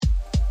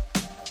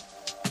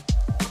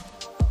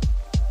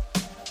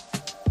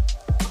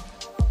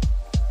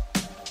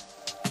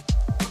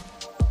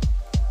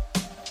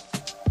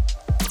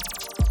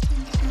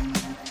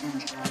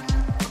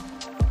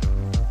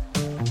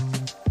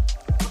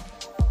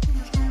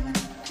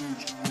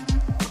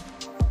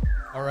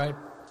All right,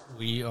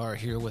 we are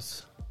here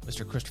with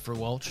Mr. Christopher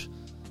Welch.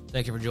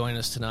 Thank you for joining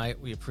us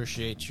tonight. We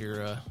appreciate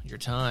your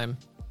time.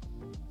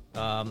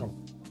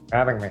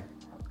 Having me.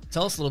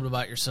 Tell us a little bit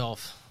about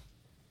yourself.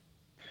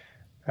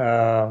 It's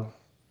a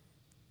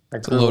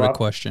loaded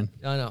question.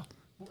 I know.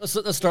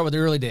 Let's start with the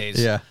early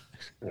days. Yeah.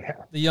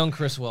 The young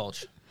Chris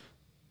Welch.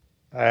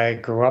 I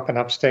grew up in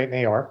upstate New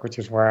York, which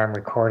is where I'm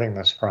recording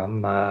this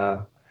from.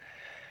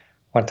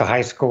 Went to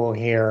high school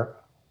here.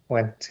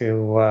 Went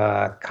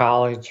to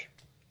college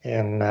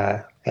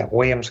at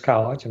Williams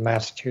College in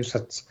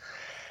Massachusetts.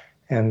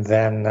 And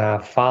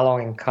then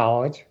following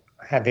college,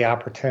 I had the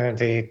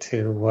opportunity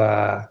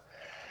to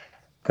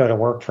go to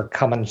work for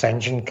Cummins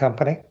Engine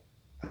Company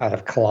out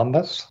of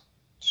Columbus.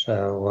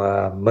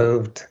 So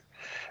moved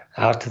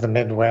out to the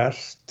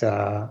Midwest,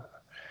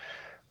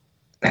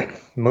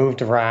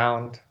 moved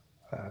around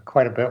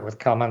quite a bit with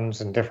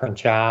Cummins and different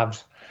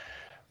jobs.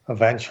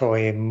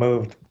 Eventually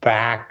moved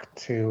back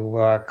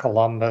to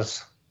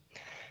Columbus,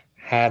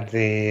 had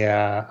the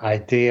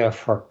idea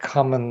for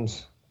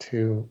Cummins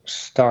to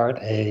start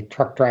a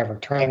truck driver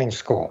training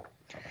school.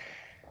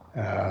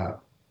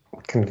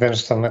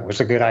 Convinced them it was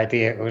a good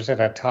idea. It was at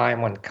a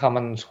time when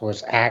Cummins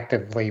was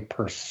actively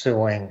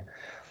pursuing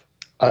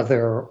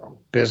other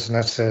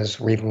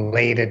businesses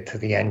related to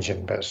the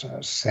engine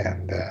business.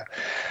 And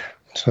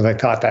so they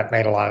thought that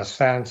made a lot of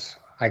sense.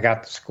 I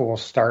got the school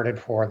started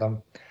for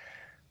them.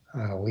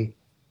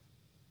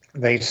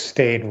 They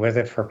stayed with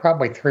it for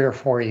probably 3 or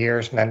 4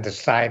 years and then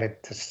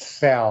decided to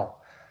sell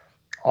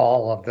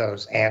all of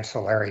those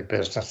ancillary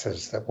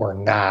businesses that were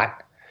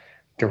not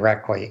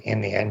directly in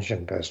the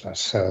engine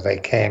business. So they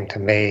came to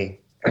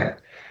me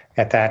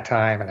at that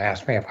time and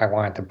asked me if I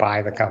wanted to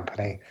buy the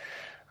company.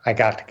 I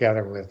got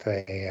together with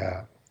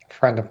a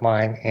friend of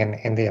mine in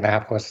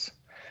Indianapolis,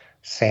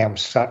 Sam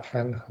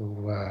Sutphin,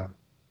 who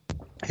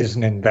is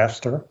an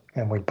investor,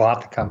 and we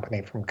bought the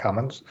company from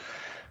Cummins.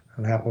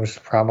 And that was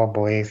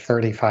probably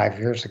 35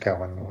 years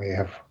ago, and we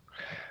have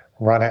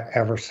run it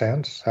ever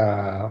since.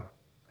 I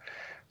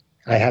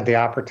had the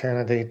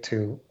opportunity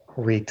to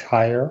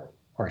retire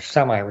or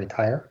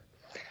semi-retire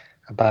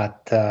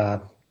about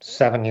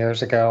 7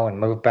 years ago and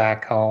move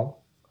back home.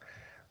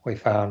 We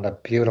found a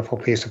beautiful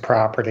piece of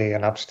property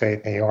in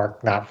upstate New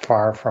York, not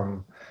far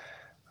from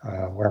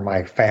where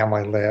my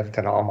family lived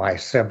and all my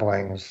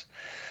siblings,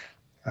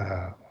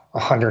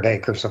 100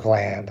 acres of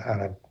land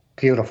on a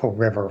beautiful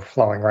river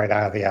flowing right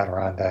out of the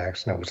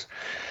Adirondacks. And it was,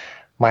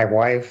 my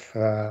wife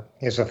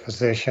is a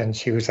physician.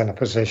 She was in a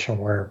position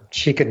where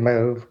she could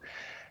move.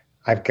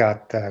 I've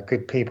got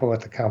good people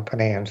at the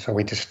company, and so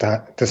we just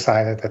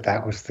decided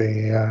that was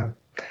the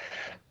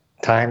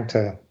time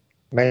to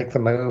make the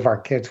move. Our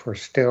kids were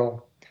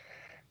still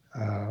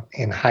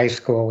in high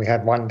school. We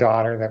had one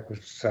daughter that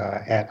was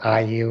at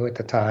IU at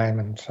the time,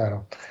 and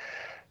so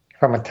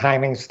from a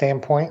timing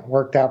standpoint, it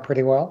worked out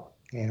pretty well.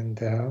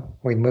 And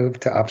we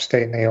moved to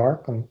upstate New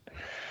York, and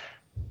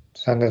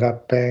it's ended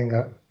up being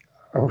a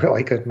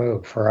really good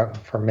move for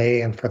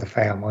me and for the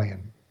family.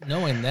 And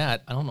knowing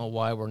that, I don't know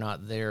why we're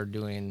not there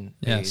doing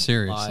a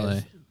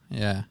seriously.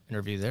 live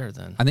interview there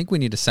then. I think we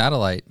need a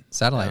satellite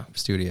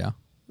studio.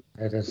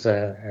 It's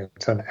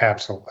an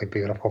absolutely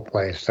beautiful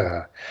place.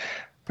 There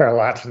are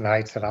lots of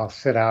nights that I'll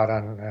sit out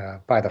on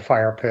by the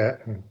fire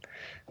pit and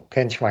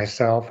pinch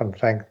myself and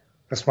think,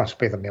 this must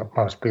be the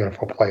most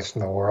beautiful place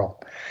in the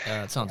world.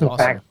 That sounds awesome. In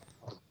fact,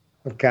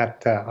 we've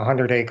got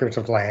 100 acres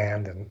of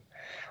land and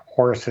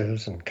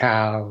horses and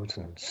cows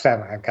and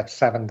I've got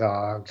 7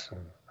 dogs,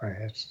 and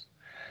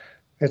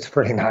it's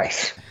pretty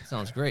nice.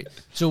 Sounds great.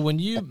 So when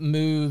you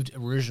moved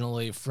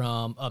originally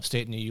from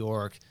upstate New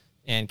York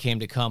and came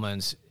to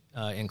Cummins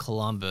in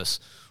Columbus,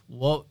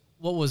 what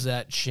was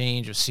that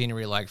change of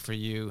scenery like for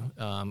you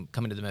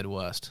coming to the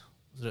Midwest?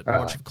 Was it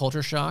more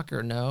culture shock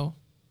or no?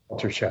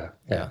 Culture shock.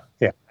 Yeah.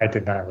 I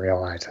did not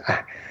realize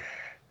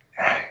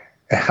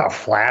how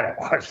flat it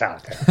was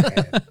out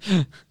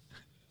there.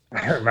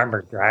 I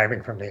remember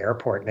driving from the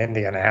airport in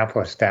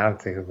Indianapolis down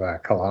to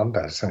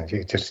Columbus, and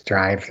you just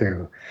drive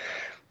through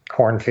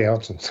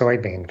cornfields and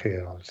soybean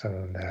fields,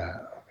 and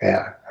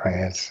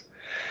it's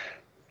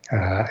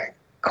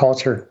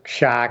culture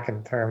shock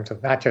in terms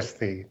of not just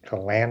the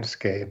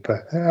landscape,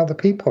 but the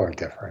people are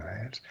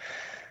different.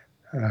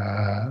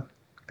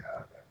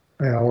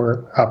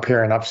 We're up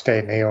here in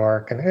upstate New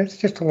York, and it's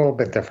just a little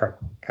bit different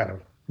kind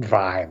of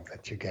vibe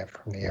that you get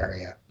from the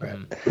area.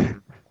 But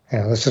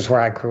this is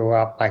where I grew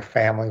up. My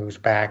family was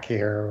back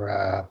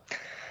here.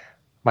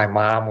 My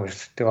mom was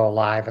still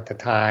alive at the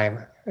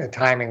time. The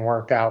timing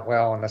worked out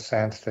well in the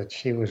sense that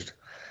she was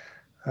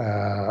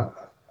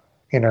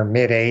in her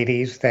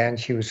mid-80s then.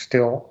 She was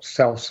still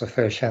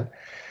self-sufficient,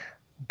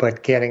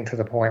 but getting to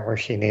the point where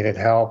she needed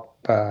help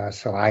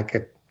so I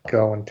could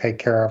go and take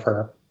care of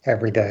her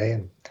every day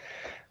and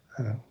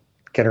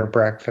get her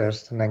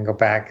breakfast and then go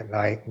back at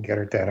night and get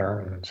her dinner.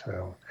 And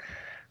so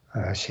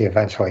she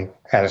eventually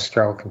had a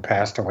stroke and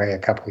passed away a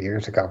couple of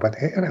years ago. But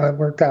it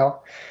worked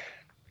out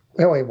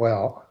really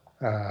well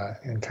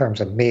in terms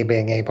of me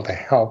being able to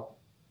help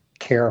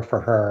care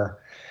for her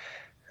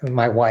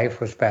my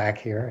wife was back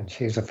here, and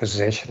she's a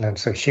physician, and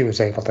so she was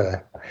able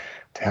to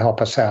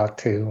help us out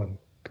too, and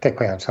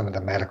particularly on some of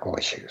the medical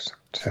issues.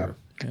 So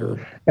Sure.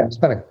 yeah, it's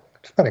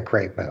been a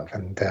great move.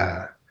 And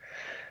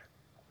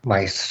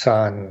my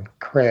son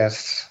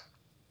Chris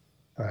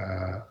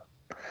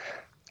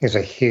is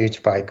a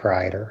huge bike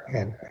rider,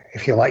 and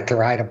if you like to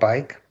ride a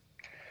bike,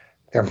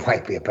 there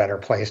might be a better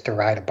place to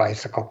ride a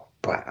bicycle,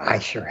 but I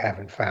sure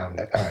haven't found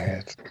it.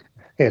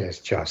 It is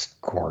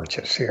just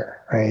gorgeous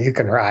here. I mean, you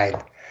can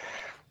ride.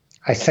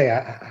 I say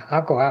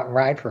I'll go out and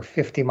ride for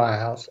 50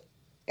 miles,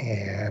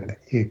 and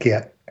you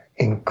get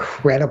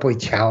incredibly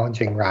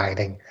challenging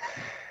riding,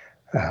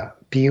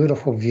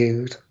 beautiful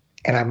views,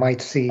 and I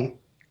might see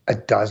a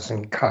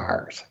dozen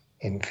cars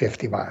in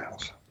 50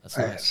 miles. That's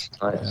nice.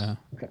 Yeah.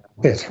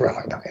 It's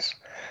really nice.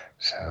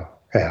 So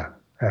yeah,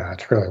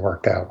 it's really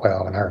worked out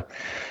well. And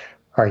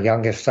our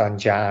youngest son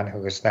John,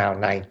 who is now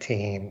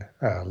 19,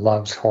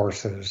 loves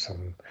horses,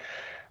 and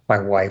my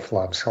wife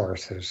loves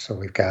horses. So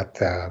we've got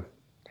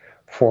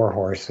 4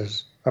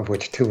 horses, of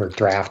which 2 are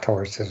draft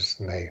horses,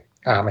 and they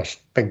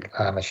big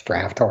Amish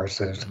draft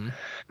horses.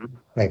 Mm-hmm.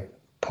 They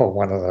pull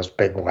one of those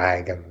big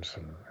wagons,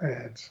 and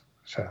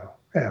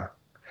yeah.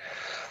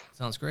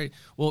 Sounds great.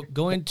 Well,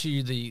 going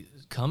to the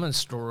Cummins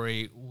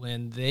story,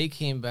 when they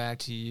came back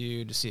to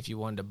you to see if you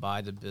wanted to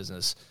buy the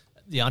business,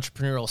 the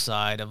entrepreneurial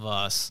side of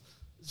us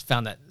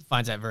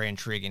finds that very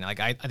intriguing. Like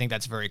I think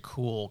that's very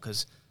cool,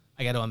 because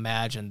I got to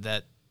imagine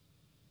that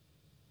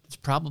it's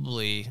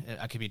probably,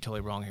 I could be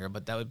totally wrong here,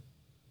 but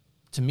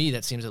to me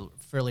that seems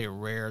fairly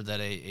rare that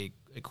a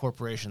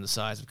corporation the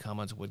size of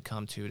Cummins would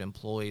come to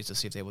employees to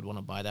see if they would want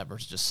to buy that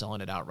versus just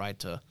selling it outright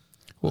to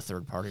a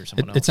third party or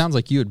someone else. It sounds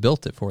like you had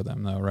built it for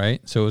them, though,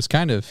 right? So it was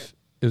kind of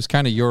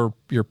your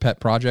pet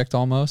project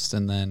almost,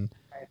 and then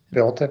I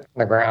built it from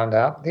the ground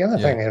up. The other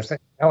thing is that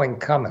knowing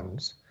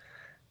Cummins,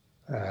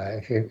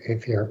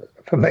 if you're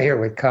familiar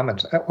with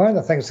Cummins, one of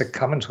the things that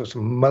Cummins was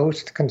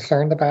most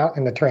concerned about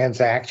in the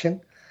transaction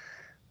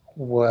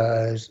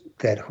was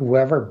that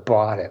whoever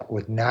bought it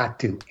would not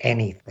do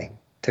anything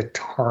to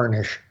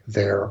tarnish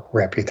their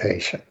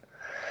reputation.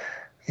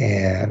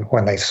 And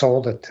when they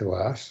sold it to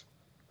us,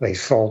 they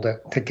sold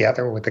it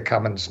together with the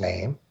Cummins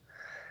name,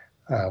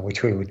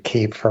 which we would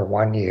keep for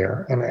 1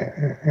 year.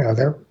 And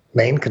their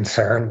main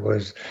concern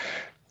was,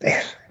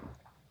 it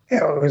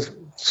was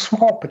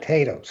small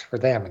potatoes for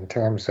them in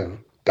terms of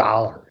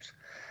dollars,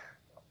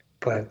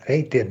 but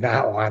they did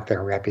not want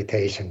their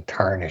reputation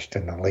tarnished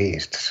in the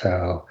least.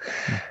 So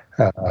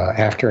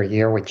after a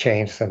year, we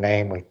changed the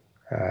name. We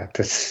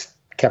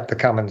kept the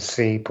Cummins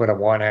C, put a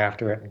 1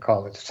 after it, and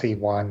called it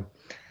C1.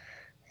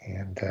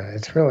 And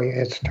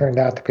it's turned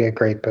out to be a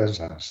great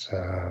business.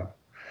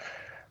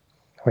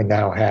 We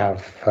now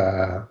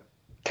have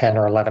 10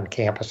 or 11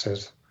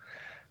 campuses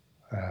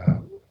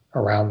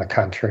around the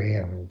country,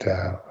 and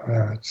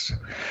I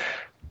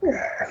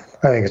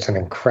think it's an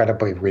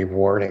incredibly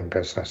rewarding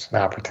business, an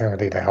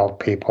opportunity to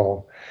help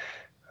people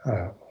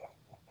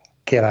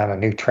get on a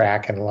new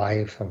track in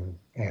life,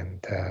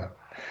 and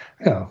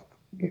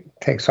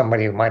take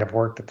somebody who might have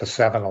worked at the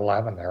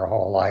 7-Eleven their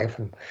whole life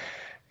and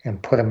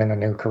put them in a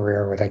new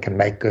career where they can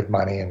make good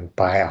money and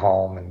buy a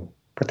home and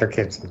put their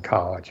kids in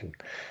college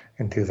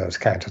and do those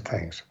kinds of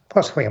things.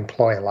 Plus, we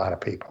employ a lot of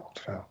people.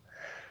 So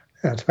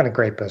it's been a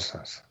great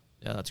business.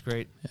 Yeah, that's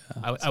great. Yeah,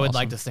 I would awesome.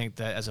 Like to think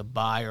that as a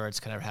buyer, it's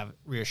kind of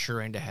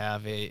reassuring to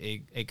have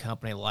a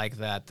company like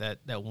that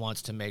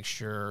wants to make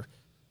sure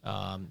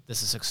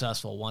this is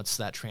successful once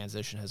that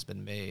transition has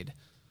been made.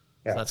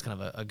 Yeah. So that's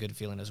kind of a good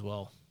feeling as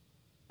well.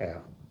 Yeah.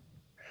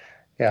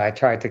 Yeah, I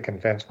tried to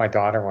convince, my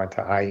daughter went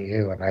to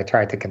IU, and I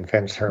tried to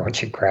convince her when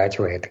she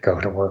graduated to go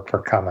to work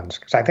for Cummins,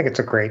 because I think it's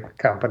a great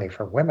company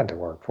for women to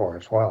work for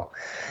as well.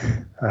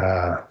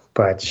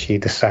 But she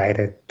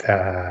decided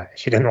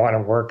she didn't want to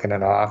work in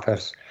an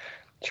office.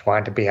 She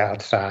wanted to be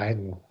outside,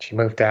 and she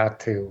moved out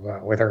to,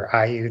 with her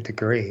IU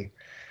degree,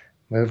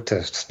 moved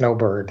to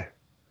Snowbird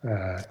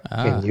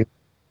in Utah,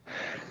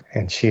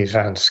 and she's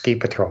on ski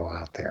patrol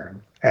out there.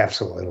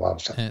 Absolutely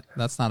loves it.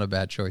 That's not a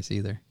bad choice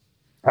either.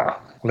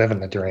 Living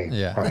the dream.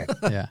 Yeah. Right.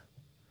 Yeah.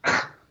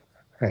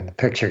 And the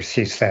pictures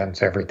she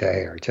sends every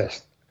day are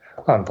just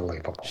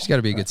unbelievable. She's got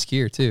to be a good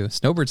skier too.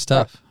 Snowbird's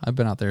tough. I've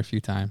been out there a few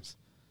times.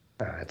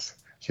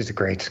 She's a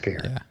great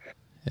skier.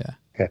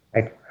 Yeah.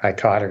 I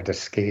taught her to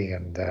ski,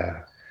 and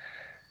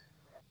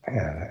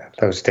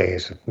those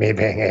days of me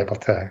being able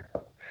to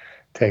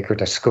take her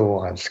to school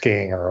on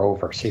skiing are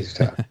over. She's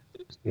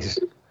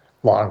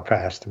long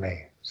past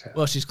me. So.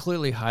 Well, she's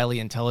clearly highly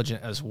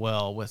intelligent as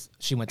well.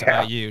 She went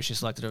to IU. She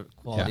selected a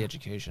quality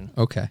education.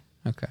 Okay.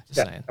 Just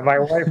saying. My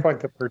wife went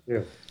to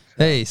Purdue.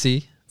 Hey,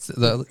 see?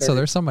 So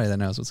there's somebody that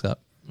knows what's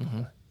up.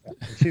 Mm-hmm.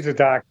 She's a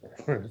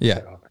doctor. Yeah.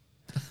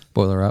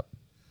 Boiler up.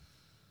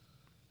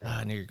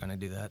 I knew you were going to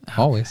do that.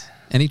 Always.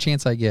 Any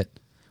chance I get.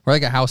 We're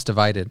like a house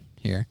divided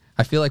here.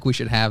 I feel like we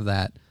should have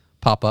that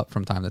pop up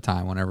from time to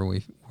time whenever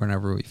we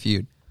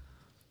feud.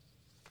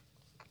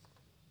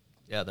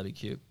 Yeah, that'd be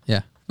cute.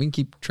 Yeah. We can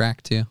keep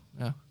track too.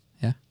 Yeah.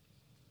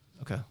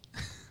 Okay.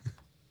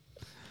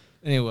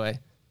 Anyway,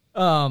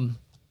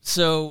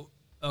 So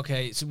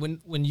okay, so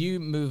when you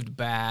moved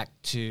back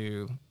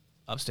to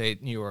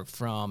upstate New York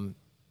from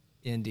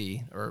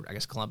Indy, or I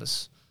guess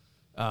Columbus,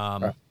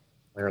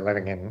 We were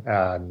living in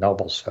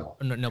Noblesville.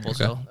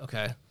 Noblesville.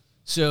 Okay.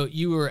 So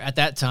you were at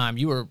that time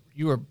you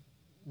were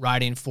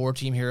riding for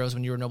Team Heroes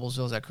when you were in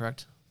Noblesville. Is that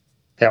correct?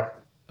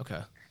 Yep.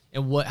 Okay.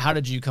 And how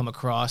did you come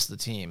across the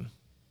team?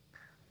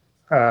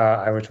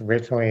 I was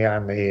originally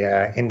on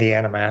the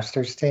Indiana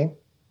Masters team.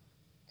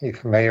 Are you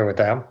familiar with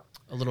them?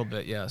 A little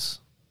bit, yes.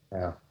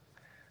 Yeah.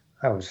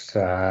 I was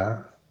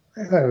there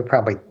were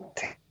probably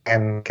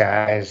 10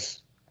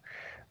 guys,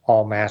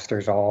 all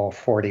masters, all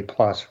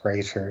 40-plus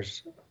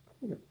racers.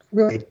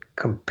 Really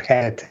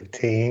competitive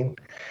team.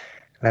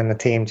 And then the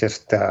team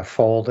just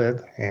folded,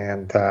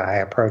 and I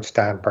approached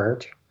Don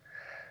Birch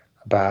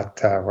about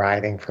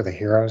riding for the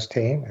Heroes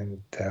team,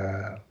 and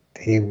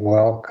he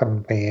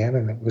welcomed me in,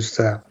 and it was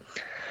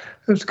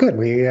good.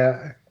 We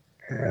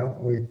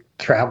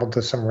traveled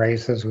to some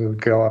races. We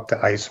would go up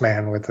to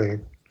Iceman with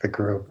the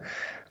group.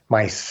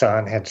 My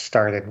son had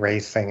started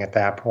racing at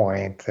that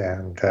point,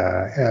 and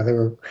they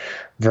were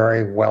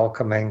very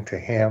welcoming to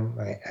him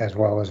as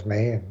well as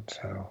me. And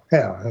so,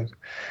 it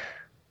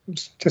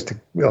was just a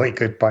really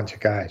good bunch of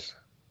guys.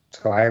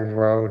 So I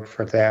rode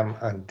for them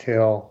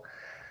until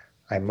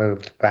I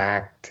moved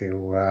back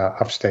to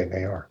upstate New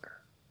York.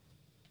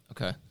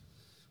 Okay.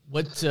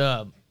 What,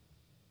 you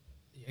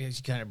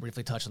kind of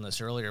briefly touched on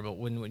this earlier, but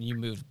when you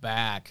moved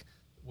back,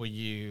 were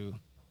you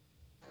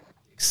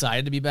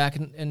excited to be back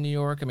in New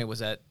York? I mean, was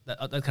that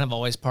kind of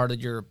always part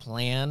of your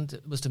plan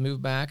was to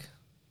move back?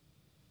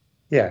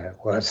 Yeah, it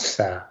was.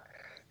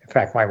 In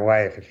fact, my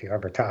wife, if you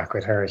ever talk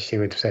with her, she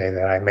would say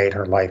that I made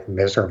her life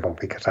miserable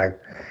because I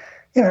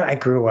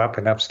grew up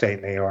in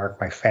upstate New York.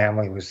 My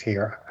family was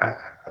here.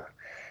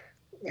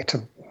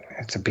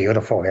 It's a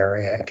beautiful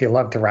area. If you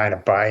love to ride a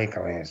bike,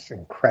 I mean, it's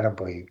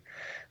incredibly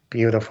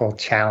beautiful,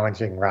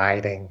 challenging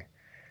riding.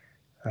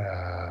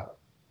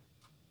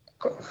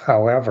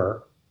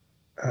 However,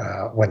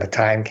 when the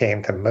time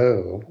came to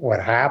move,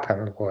 what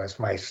happened was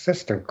my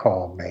sister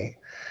called me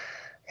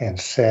and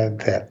said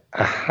that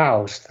a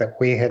house that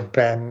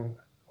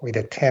we'd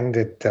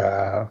attended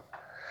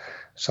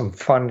some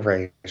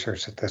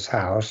fundraisers at this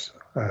house,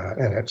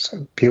 and it's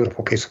a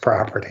beautiful piece of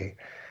property.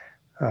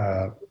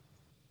 It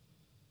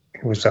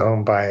was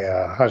owned by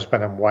a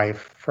husband and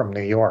wife from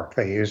New York.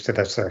 They used it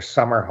as their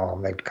summer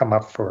home. They'd come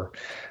up for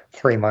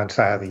 3 months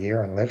out of the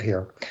year and live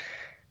here.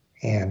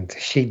 And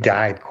she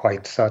died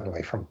quite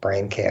suddenly from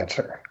brain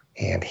cancer.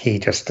 And he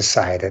just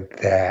decided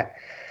that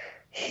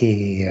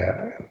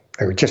there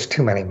were just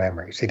too many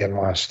memories. He didn't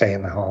want to stay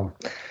in the home.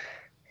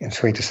 And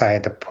so he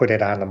decided to put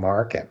it on the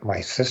market.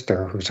 My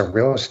sister, who's a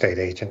real estate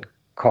agent,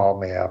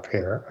 called me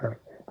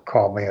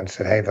and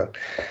said, hey,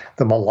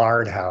 the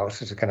Millard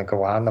house is going to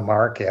go on the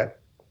market.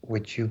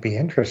 Would you be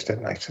interested?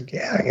 And I said,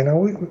 yeah,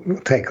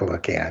 we'll take a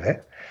look at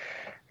it.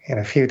 And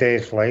a few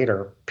days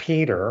later,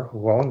 Peter,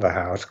 who owned the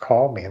house,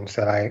 called me and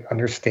said, I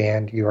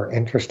understand you are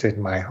interested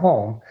in my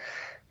home.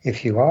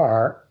 If you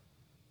are,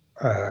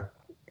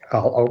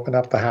 I'll open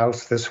up the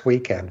house this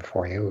weekend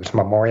for you. It was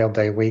Memorial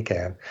Day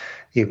weekend.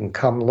 You can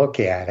come look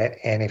at it.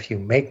 And if you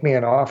make me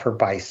an offer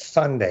by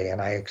Sunday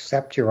and I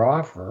accept your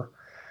offer,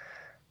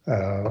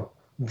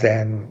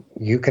 then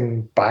you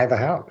can buy the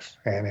house.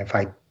 And if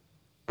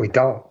we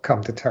don't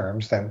come to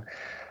terms, then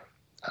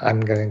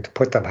I'm going to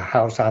put the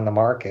house on the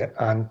market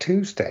on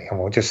Tuesday, and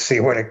we'll just see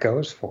what it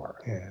goes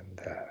for.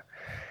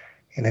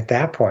 And at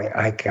that point,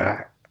 I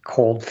got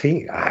cold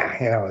feet.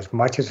 As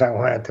much as I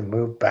wanted to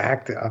move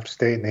back to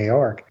upstate New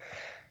York,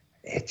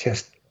 it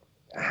just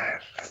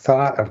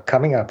thought of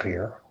coming up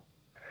here,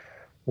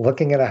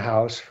 looking at a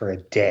house for a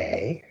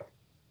day.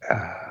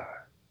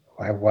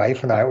 My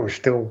wife and I were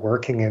still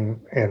working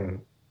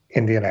in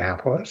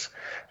Indianapolis.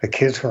 The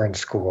kids were in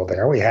school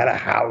there. We had a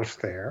house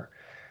there.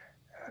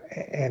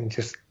 And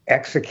just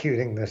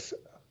executing this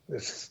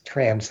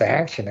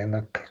transaction in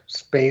the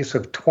space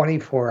of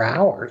 24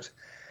 hours.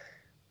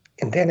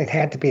 And then it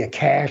had to be a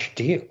cash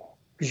deal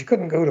because you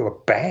couldn't go to a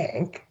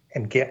bank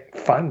and get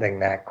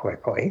funding that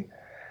quickly.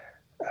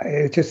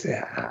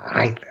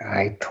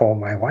 I told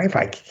my wife,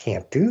 I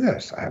can't do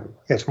this.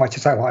 As much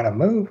as I want to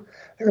move,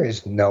 there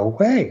is no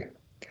way.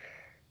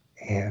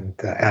 And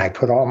I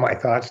put all my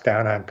thoughts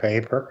down on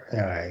paper,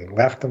 and I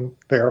left them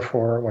there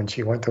for her when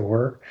she went to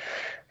work.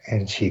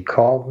 And she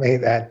called me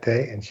that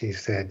day and she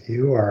said,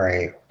 you are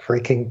a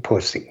freaking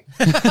pussy.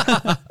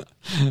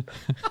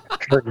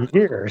 For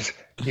years,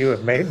 you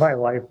have made my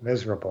life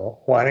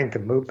miserable, wanting to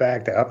move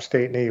back to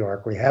upstate New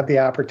York. We have the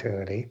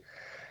opportunity.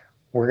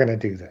 We're going to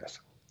do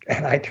this.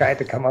 And I tried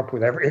to come up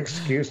with every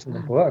excuse in the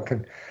book,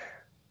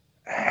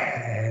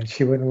 and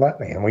she wouldn't let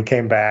me. And we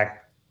came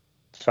back,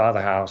 saw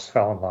the house,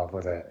 fell in love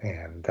with it,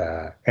 and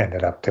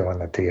ended up doing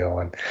the deal.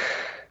 And,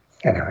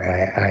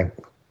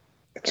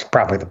 it's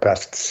probably the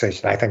best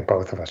decision. I think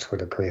both of us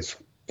would agree it's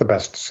the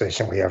best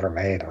decision we ever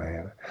made.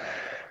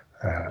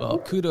 Well,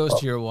 kudos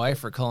to your wife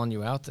for calling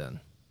you out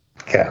then.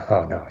 Yeah.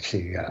 Oh, no.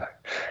 She,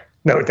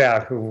 no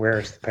doubt who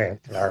wears the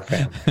pants in our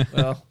family.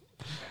 Well,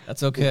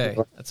 That's okay.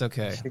 That's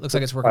okay. Looks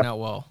like it's working out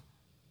well.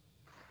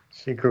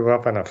 She grew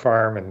up on a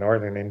farm in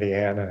northern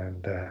Indiana,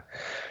 and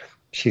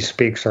she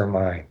speaks her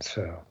mind.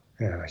 So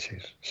yeah,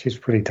 she's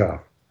pretty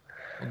tough.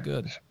 Well,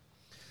 good.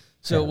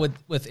 So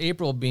with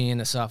April being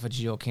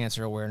Esophageal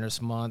Cancer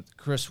Awareness Month,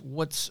 Chris,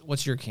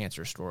 what's your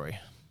cancer story?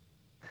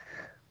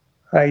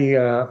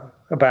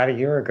 About a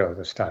year ago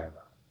this time,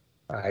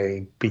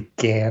 I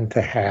began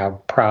to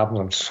have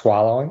problems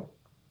swallowing.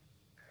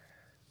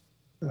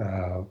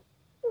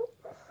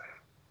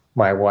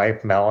 My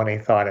wife, Melanie,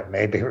 thought it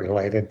may be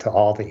related to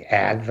all the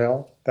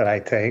Advil that I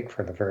take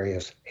for the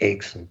various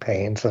aches and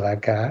pains that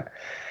I've got.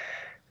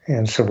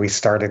 And so we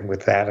started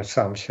with that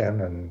assumption,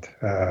 and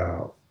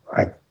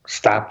I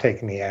stopped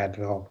taking the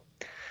Advil.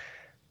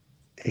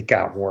 It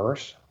got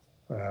worse.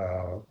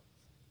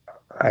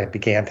 I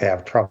began to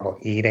have trouble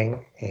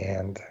eating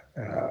and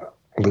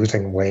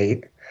losing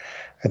weight.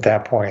 At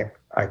that point,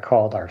 I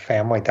called our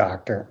family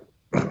doctor,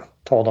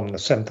 told him the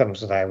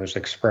symptoms that I was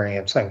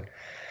experiencing,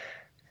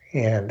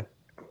 and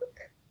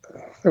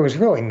there was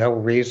really no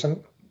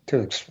reason to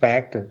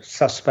expect or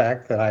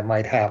suspect that I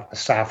might have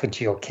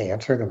esophageal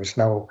cancer.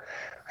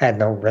 I had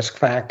no risk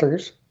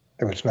factors.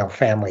 There was no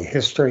family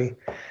history.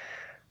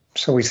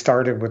 So we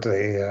started with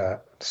the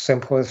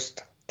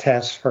simplest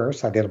test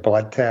first. I did a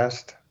blood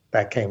test.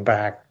 That came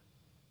back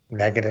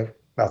negative,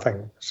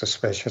 nothing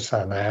suspicious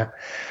on that.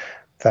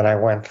 Then I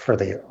went for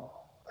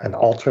an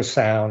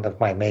ultrasound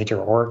of my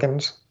major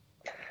organs,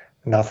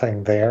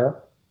 nothing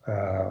there.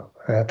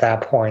 At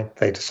that point,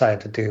 they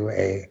decided to do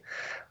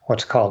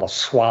what's called a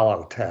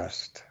swallow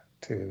test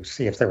to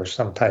see if there was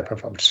some type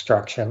of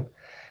obstruction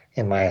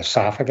in my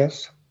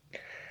esophagus.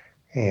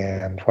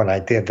 And when I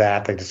did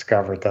that, they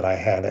discovered that I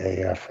had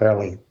a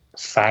fairly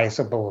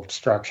sizable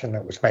obstruction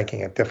that was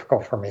making it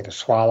difficult for me to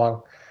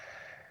swallow.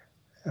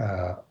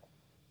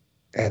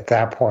 At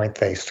that point,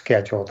 they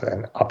scheduled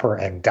an upper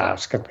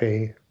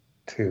endoscopy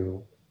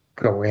to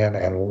go in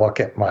and look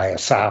at my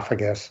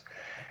esophagus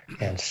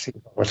and see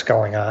what was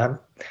going on.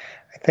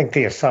 I think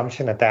the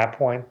assumption at that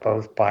point,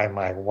 both by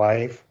my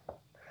wife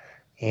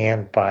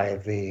and by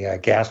the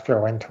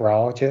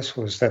gastroenterologist,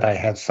 was that I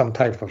had some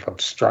type of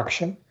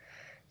obstruction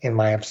in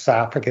my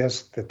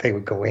esophagus, that they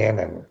would go in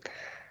and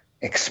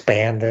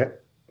expand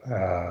it,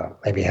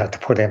 maybe have to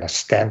put in a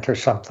stent or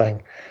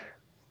something,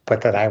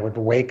 but that I would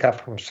wake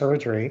up from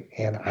surgery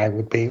and I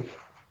would be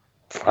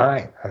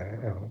fine.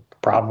 The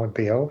problem would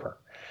be over.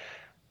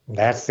 And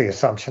that's the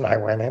assumption I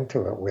went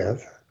into it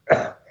with.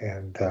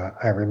 And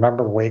I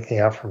remember waking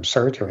up from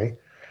surgery,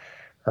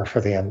 or for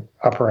the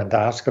upper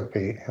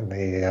endoscopy, and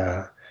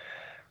the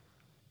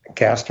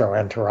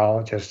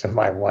gastroenterologist and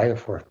my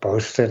wife were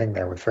both sitting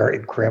there with very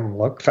grim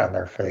looks on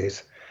their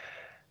face.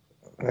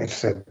 And they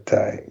said,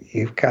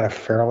 you've got a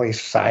fairly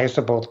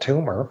sizable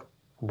tumor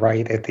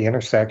right at the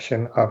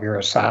intersection of your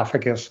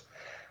esophagus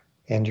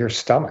and your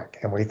stomach,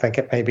 and we think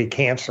it may be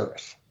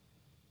cancerous.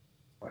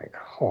 Like,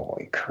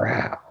 holy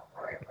crap.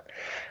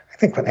 I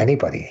think when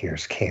anybody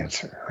hears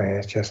cancer,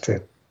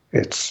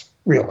 it's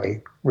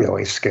really,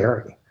 really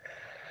scary.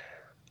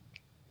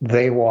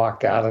 They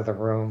walked out of the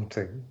room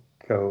to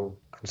go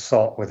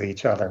consult with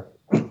each other.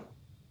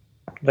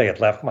 They had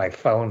left my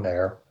phone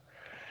there.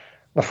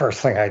 The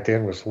first thing I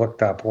did was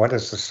looked up, what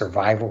is the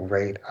survival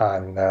rate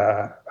on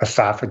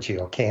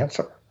esophageal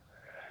cancer?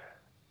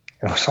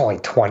 It was only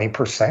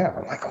 20%.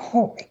 I'm like,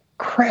 holy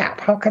crap,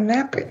 how can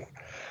that be?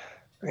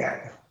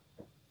 Yeah.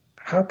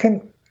 How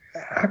can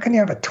you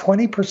have a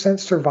 20%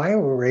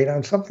 survival rate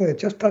on something that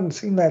just doesn't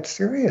seem that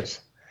serious?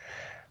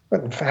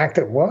 But in fact,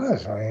 it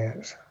was.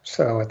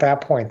 So at that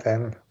point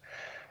then,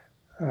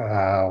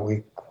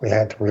 we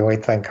had to really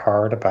think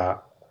hard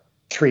about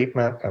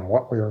treatment and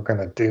what we were going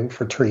to do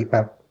for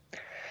treatment.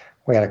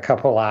 We had a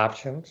couple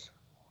options.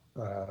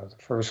 The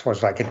first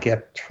was I could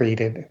get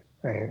treated.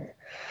 It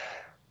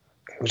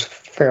was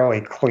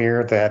fairly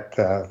clear that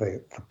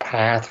the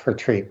path for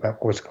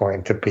treatment was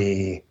going to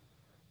be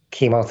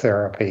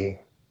chemotherapy,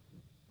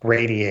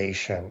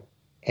 radiation,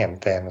 and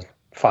then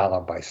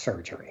followed by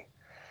surgery.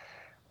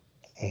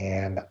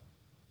 And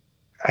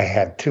I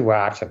had two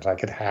options. I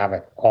could have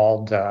it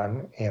all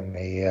done in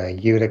the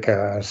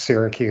Utica,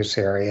 Syracuse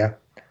area,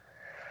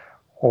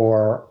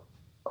 or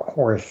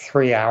we're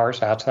 3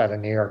 hours outside of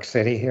New York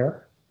City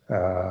here.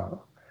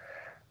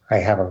 I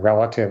have a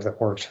relative that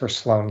works for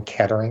Sloan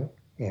Kettering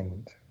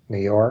in New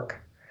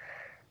York,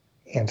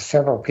 and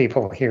several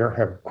people here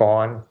have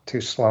gone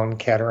to Sloan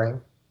Kettering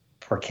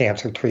for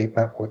cancer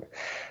treatment.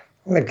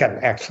 They've got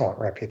an excellent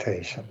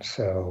reputation.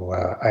 So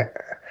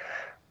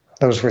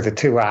those were the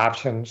two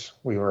options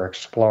we were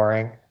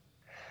exploring.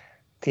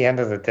 At the end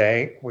of the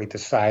day, we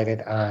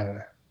decided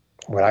on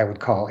what I would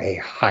call a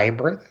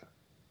hybrid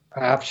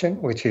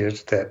option, which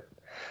is that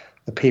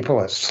the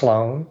people at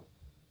Sloan,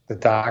 the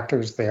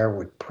doctors there,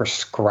 would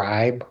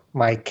prescribe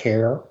my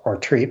care or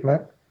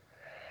treatment,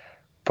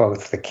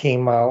 both the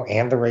chemo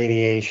and the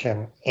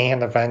radiation,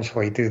 and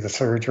eventually do the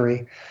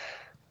surgery.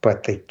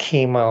 But the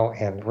chemo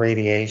and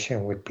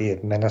radiation would be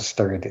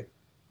administered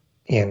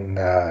in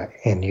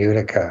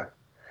Utica.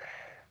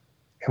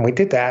 And we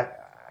did that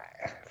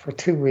for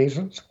two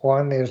reasons.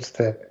 One is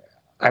that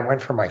I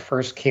went for my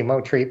first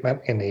chemo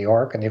treatment in New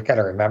York, and you've got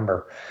to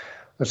remember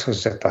this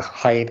was at the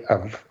height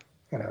of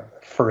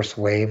first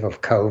wave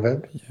of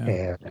COVID,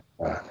 and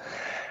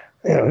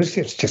it was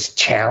just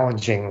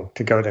challenging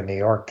to go to New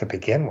York to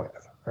begin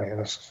with. Right?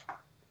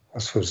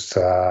 This was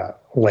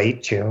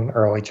late June,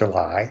 early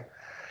July,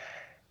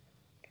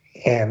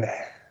 and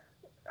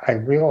I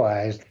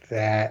realized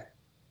that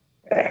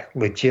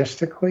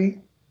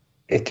logistically,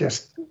 it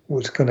just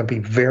was going to be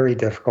very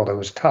difficult. It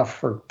was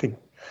tough to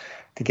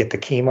get the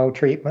chemo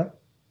treatment,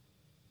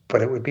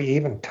 but it would be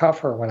even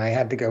tougher when I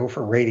had to go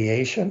for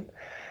radiation,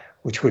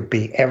 which would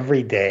be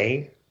every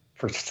day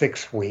for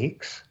 6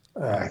 weeks.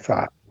 I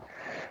thought,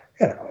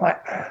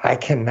 I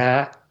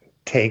cannot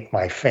take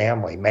my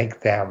family, make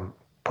them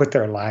put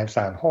their lives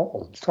on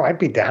hold. So I'd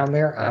be down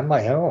there on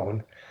my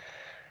own,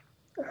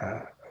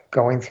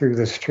 going through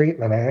this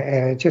treatment.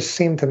 And it just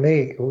seemed to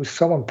me it was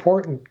so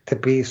important to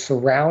be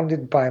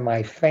surrounded by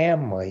my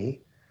family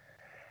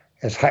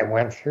as I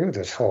went through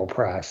this whole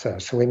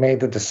process. So we made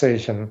the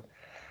decision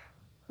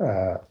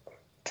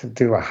to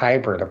do a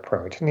hybrid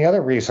approach. And the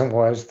other reason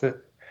was that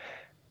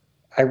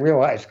I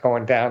realized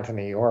going down to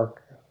New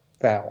York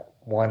that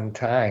one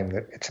time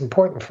that it's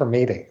important for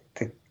me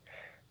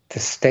to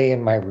stay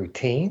in my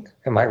routine.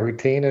 And my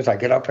routine is I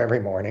get up every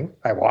morning,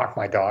 I walk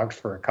my dogs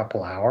for a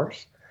couple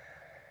hours,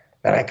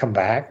 then I come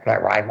back and I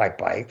ride my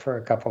bike for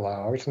a couple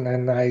hours, and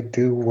then I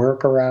do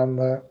work around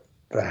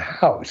the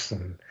house.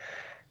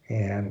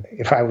 And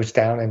if I was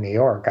down in New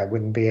York, I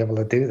wouldn't be able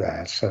to do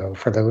that. So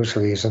for those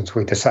reasons,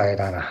 we decided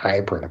on a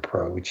hybrid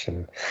approach.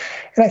 And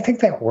I think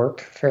that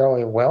worked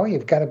fairly well.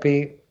 You've got to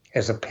be,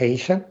 as a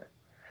patient,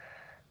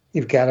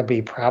 you've got to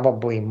be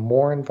probably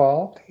more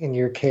involved in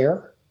your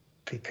care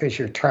because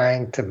you're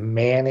trying to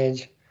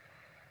manage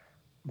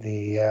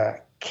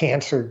the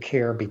cancer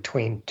care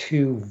between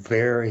two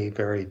very,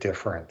 very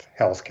different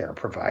healthcare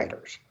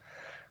providers.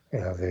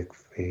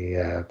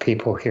 The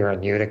people here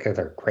in Utica,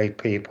 they're great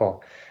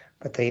people,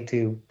 but they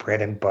do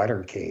bread and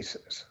butter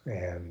cases,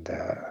 and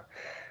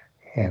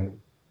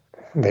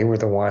they were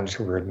the ones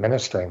who were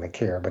administering the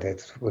care. But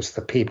it was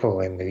the people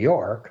in New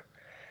York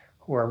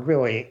who are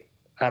really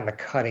on the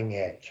cutting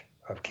edge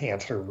of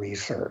cancer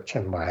research.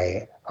 And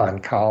my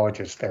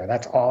oncologist there,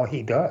 that's all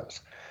he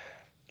does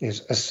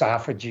is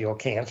esophageal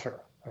cancer.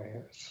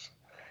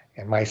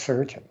 And my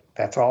surgeon,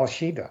 that's all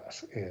she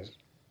does is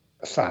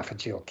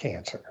esophageal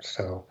cancer.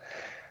 So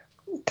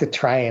to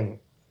try and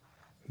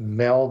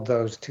meld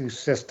those two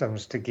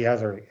systems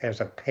together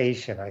as a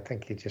patient, I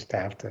think you just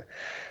have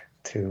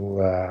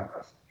to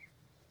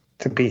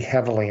be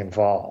heavily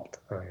involved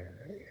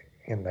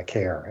in the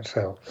care. And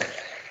so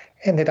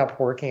ended up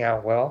working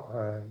out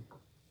well.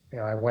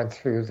 I went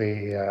through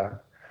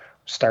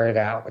started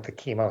out with the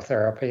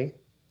chemotherapy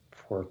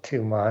for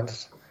 2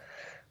 months.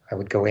 I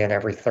would go in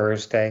every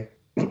Thursday,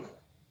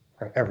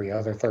 or every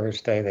other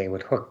Thursday. They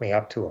would hook me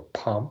up to a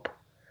pump,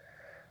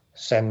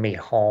 send me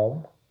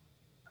home.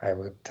 I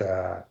would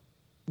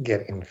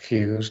get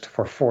infused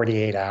for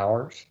 48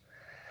 hours.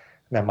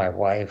 Then my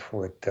wife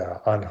would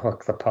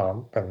unhook the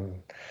pump,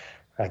 and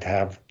I'd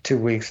have 2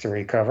 weeks to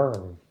recover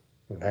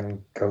and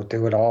then go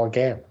do it all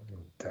again.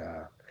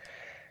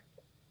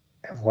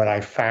 And what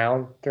I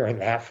found during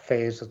that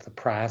phase of the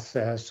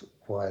process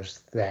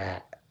was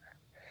that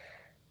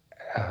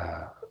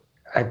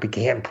I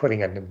began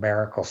putting a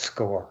numerical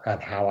score on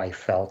how I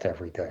felt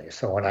every day.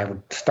 So when I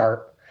would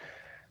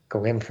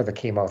go in for the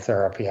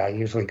chemotherapy, I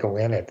usually go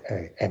in at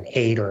an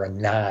 8 or a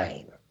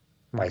 9.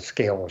 My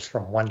scale was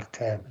from 1 to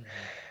 10.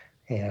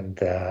 And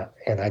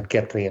I'd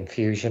get the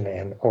infusion,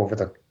 and over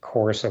the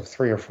course of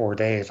 3 or 4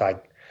 days,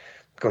 I'd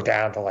go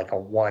down to like a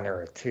 1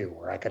 or a 2,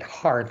 where I could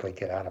hardly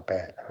get out of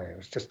bed. It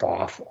was just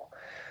awful.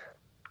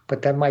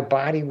 But then my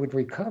body would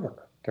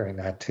recover during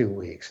that 2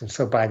 weeks. And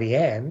so by the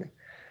end,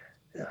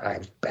 I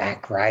was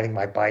back riding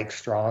my bike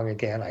strong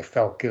again. I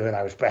felt good.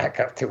 I was back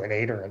up to an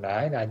 8 or a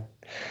 9. I'd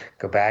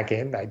go back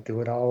in. I'd do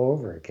it all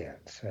over again.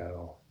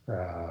 So,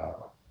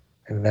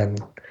 and then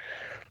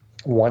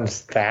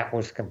once that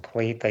was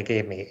complete, they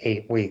gave me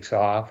 8 weeks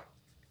off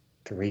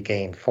to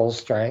regain full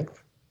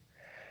strength.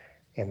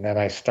 And then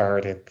I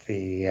started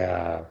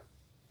the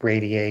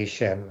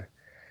radiation,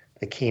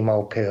 the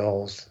chemo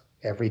pills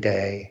every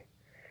day,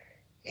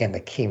 and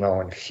the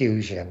chemo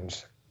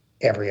infusions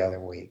every other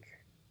week.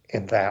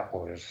 And that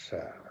was,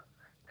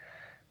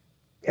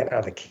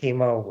 the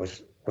chemo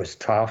was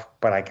tough,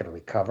 but I could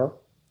recover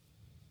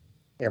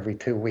every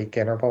 2-week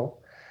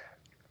interval.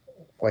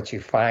 What you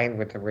find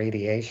with the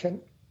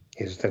radiation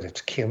is that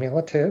it's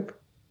cumulative.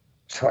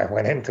 So I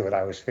went into it,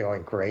 I was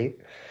feeling great.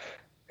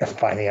 And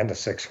by the end of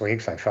 6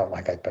 weeks, I felt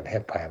like I'd been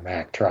hit by a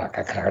Mack truck.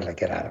 I could hardly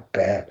get out of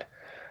bed.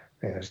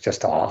 It was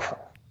just awful.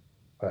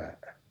 But,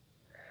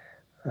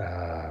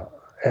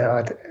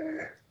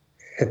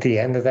 at the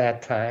end of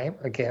that time,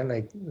 again,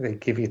 they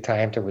give you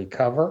time to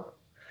recover.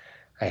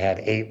 I had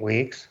 8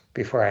 weeks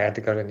before I had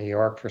to go to New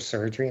York for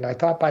surgery. And I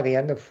thought by the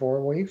end of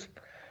 4 weeks,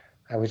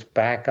 I was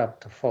back up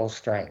to full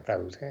strength. I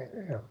was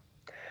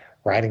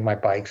riding my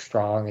bike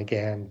strong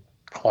again,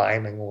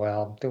 climbing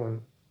well,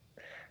 doing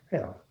you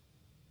know,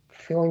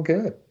 feeling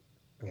good.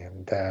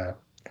 And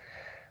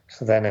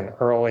so then in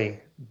early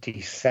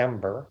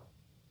December,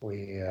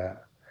 we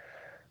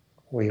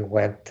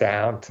went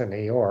down to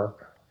New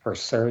York for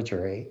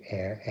surgery.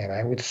 And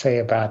I would say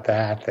about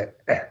that,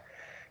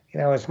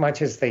 as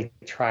much as they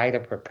try to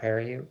prepare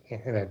you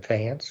in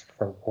advance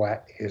for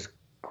what is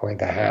going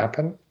to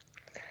happen,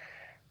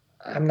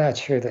 I'm not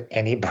sure that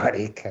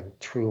anybody can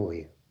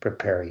truly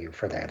prepare you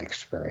for that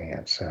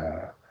experience.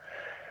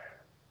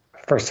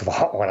 First of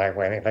all, when I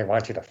went in, they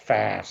want you to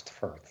fast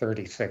for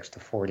 36 to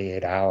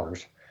 48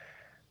 hours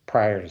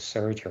prior to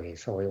surgery.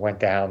 So we went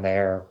down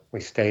there. We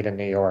stayed in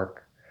New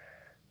York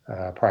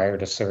prior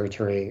to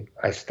surgery.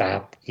 I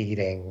stopped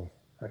eating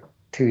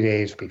 2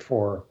 days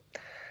before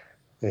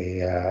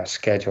the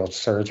scheduled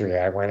surgery.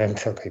 I went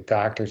into the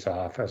doctor's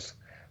office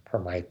for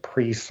my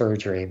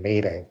pre-surgery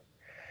meeting.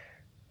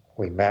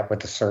 We met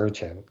with the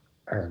surgeon.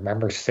 I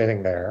remember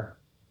sitting there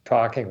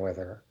talking with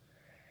her.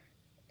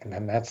 And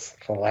then that's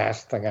the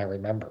last thing I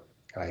remember.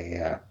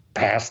 I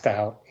passed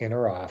out in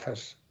her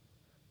office,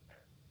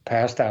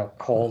 passed out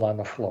cold on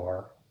the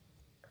floor.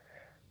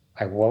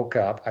 I woke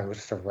up. I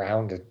was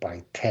surrounded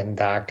by 10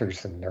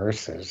 doctors and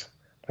nurses.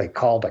 They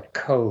called a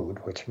code,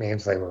 which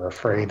means they were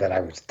afraid that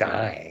I was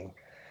dying,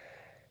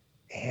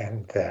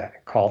 and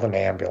called an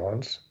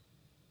ambulance,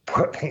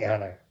 put me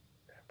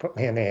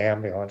in the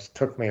ambulance,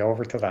 took me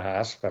over to the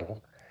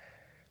hospital,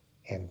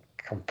 and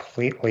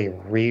completely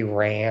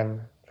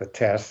reran the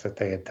tests that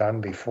they had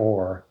done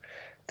before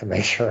to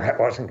make sure I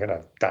wasn't going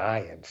to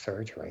die in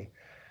surgery,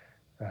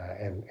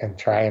 and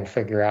try and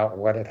figure out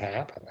what had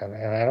happened.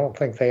 And I don't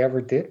think they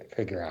ever did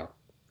figure out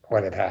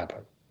what had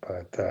happened.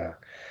 But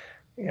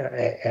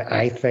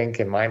I think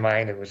in my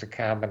mind it was a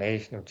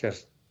combination of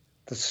just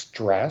the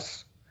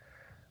stress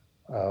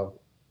of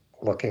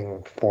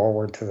looking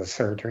forward to the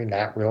surgery,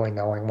 not really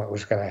knowing what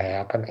was going to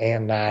happen,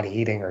 and not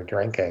eating or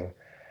drinking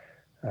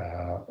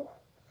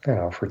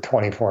for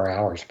 24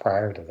 hours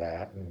prior to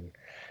that. And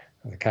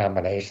the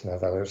combination of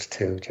those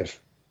two just,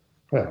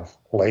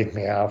 laid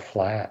me out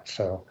flat.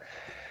 So,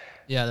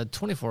 yeah, the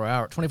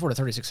 24 to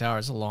 36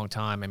 hours is a long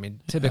time. I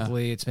mean,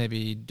 typically it's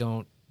maybe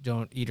don't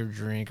eat or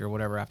drink or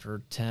whatever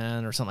after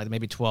 10 or something like that,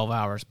 maybe 12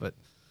 hours, but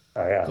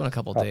going a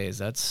couple of days,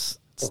 that's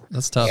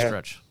tough.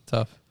 Stretch.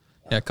 Tough.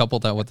 Yeah, couple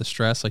that with the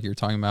stress like you were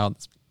talking about,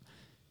 it's,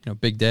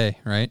 big day,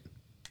 right?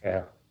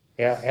 Yeah.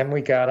 Yeah, and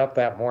we got up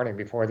that morning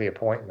before the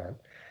appointment.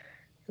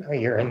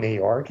 You're in New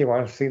York, you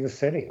want to see the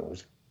city. It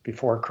was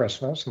before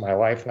Christmas. My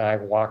wife and I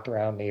walked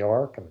around New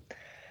York and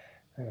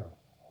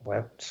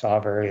saw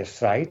various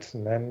sites,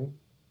 and then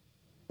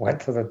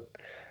went to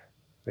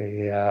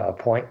the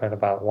appointment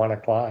about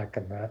 1:00,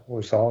 and that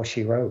was all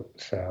she wrote.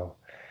 So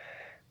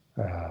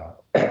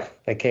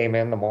they came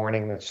in the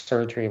morning the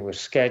surgery was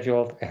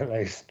scheduled,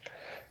 and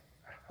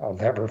I'll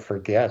never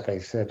forget, they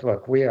said,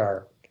 look, we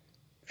are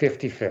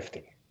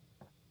 50-50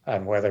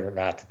 on whether or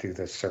not to do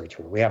this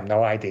surgery. We have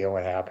no idea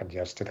what happened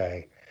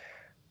yesterday,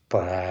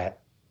 but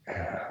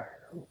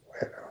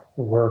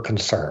we're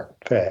concerned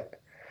that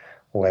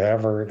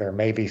there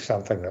may be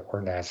something that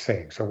we're not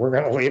seeing. So we're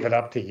going to leave it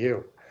up to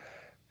you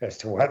as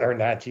to whether or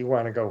not you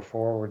want to go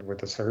forward with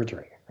the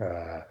surgery.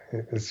 The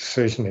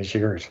decision is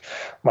yours.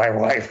 My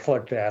wife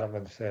looked at him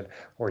and said,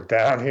 we're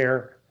down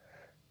here.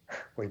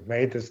 We've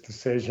made this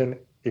decision.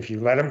 If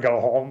you let him go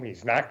home,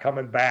 he's not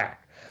coming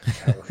back.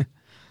 So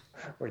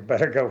we'd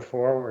better go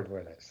forward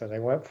with it. So they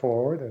went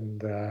forward,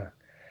 and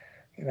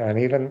and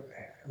even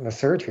in the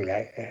surgery,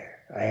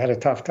 I had a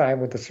tough time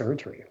with the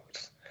surgery. It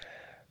was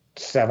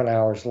 7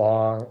 hours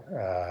long.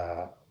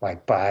 My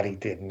body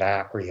did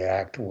not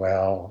react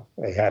well.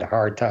 They had a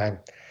hard time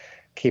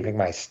keeping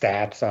my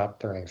stats up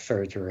during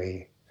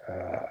surgery.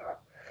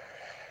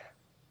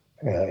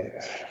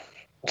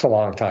 It's a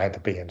long time to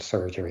be in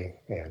surgery,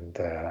 and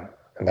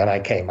then I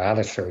came out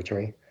of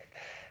surgery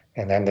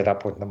and ended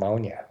up with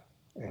pneumonia.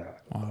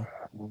 Wow.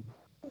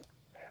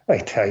 I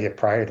tell you,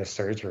 prior to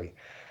surgery,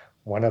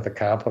 one of the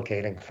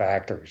complicating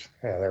factors,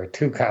 there are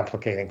two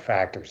complicating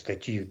factors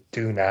that you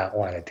do not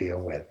want to deal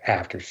with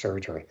after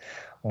surgery.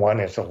 One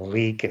is a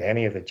leak in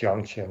any of the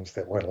junctions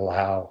that would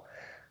allow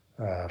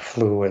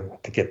fluid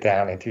to get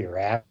down into your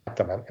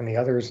abdomen, and the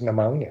other is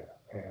pneumonia.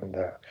 And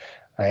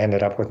I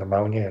ended up with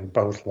pneumonia in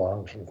both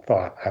lungs and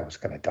thought I was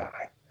going to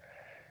die.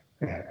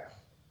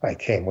 I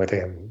came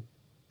within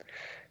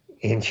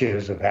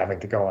inches of having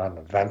to go on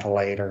the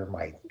ventilator.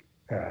 My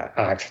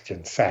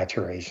oxygen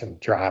saturation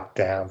dropped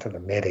down to the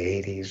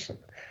mid-80s. And,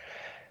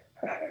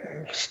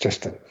 it was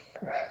just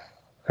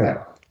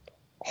a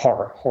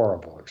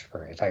horrible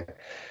experience.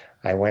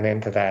 I went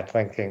into that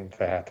thinking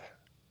that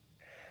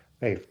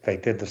they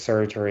did the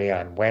surgery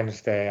on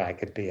Wednesday, I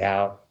could be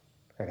out.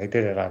 They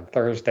did it on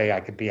Thursday, I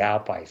could be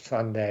out by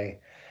Sunday.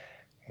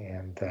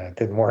 And it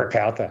didn't work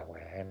out that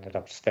way. I ended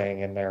up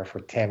staying in there for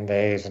 10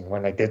 days. And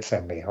when they did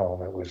send me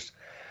home, it was,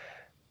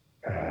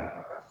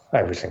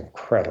 I was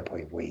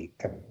incredibly weak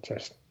and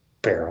just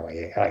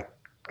barely, I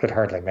could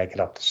hardly make it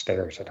up the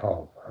stairs at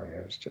home. I mean,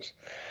 it was just,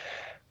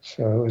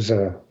 so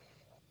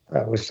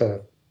that was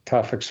a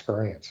tough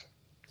experience.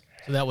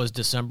 So that was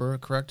December,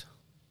 correct?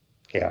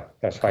 Yeah,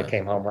 that's why I Okay.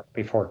 came home right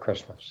before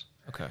Christmas.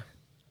 Okay.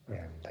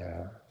 And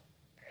And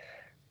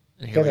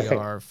the here other we thing,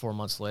 are 4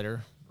 months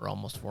later, or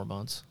almost 4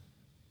 months.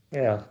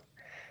 yeah,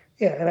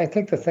 yeah, and I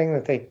think the thing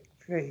that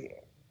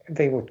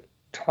they would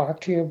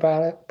talk to you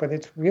about it, but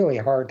it's really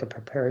hard to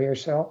prepare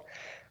yourself.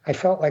 I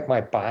felt like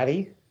my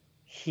body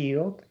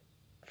healed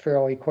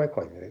fairly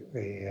quickly.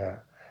 The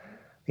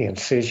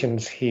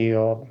incisions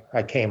healed.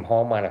 I came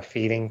home on a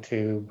feeding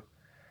tube.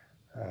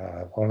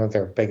 One of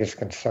their biggest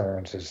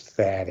concerns is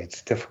that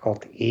it's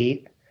difficult to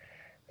eat,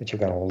 that you're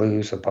going to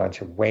lose a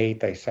bunch of weight.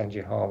 They send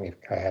you home.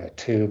 I had a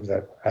tube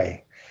that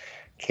I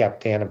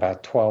kept in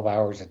about 12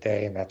 hours a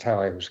day, and that's how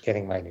I was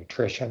getting my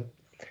nutrition.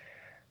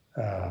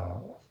 Uh,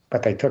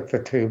 but they took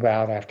the tube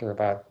out after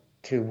about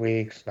 2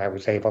 weeks, and I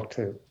was able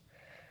to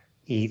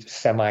eat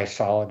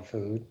semi-solid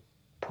food,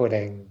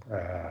 pudding,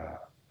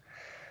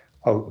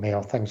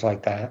 oatmeal, things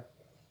like that.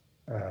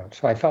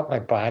 So I felt my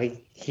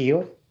body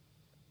heal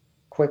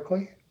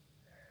quickly,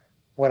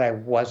 what I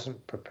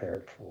wasn't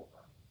prepared for.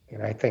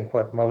 And I think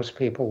what most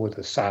people with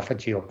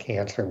esophageal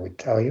cancer would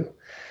tell you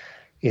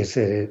is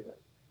that it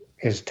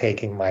is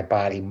taking my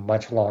body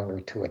much longer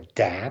to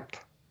adapt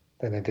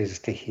than it is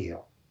to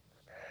heal.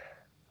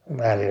 And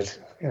that is,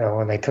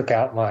 when they took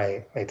out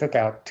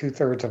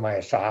 2/3 of my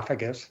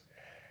esophagus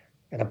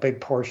and a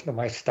big portion of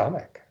my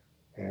stomach.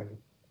 And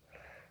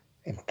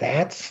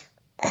that's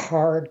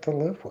hard to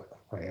live with.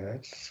 I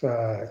mean,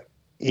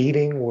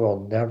 eating will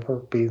never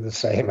be the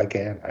same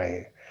again.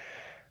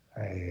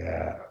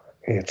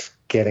 It's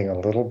getting a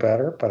little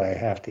better, but I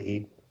have to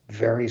eat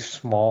very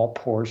small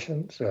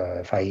portions.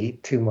 If I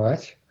eat too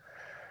much,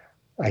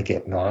 I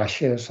get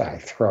nauseous. I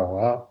throw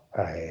up.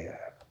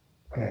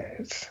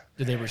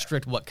 Did they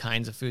restrict what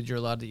kinds of food you're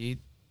allowed to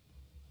eat?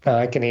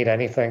 I can eat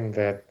anything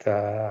that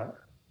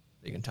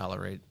You can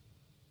tolerate.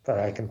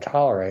 I can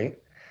tolerate,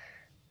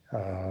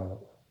 and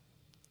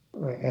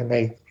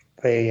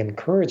they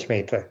encourage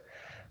me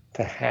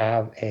to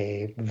have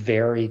a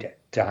varied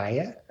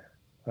diet.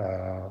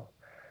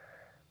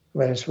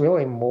 But it's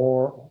really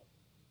more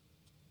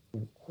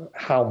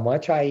how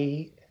much I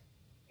eat,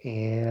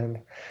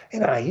 and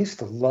I used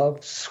to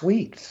love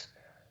sweets.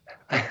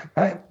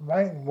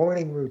 My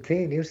morning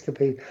routine used to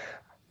be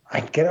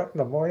I'd get up in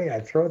the morning,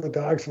 I'd throw the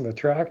dogs in the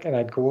truck, and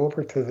I'd go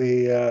over to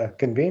the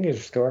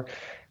convenience store,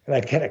 and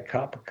I'd get a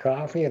cup of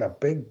coffee and a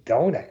big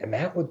donut, and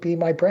that would be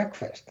my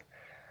breakfast.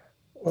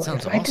 Well,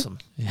 Sounds awesome.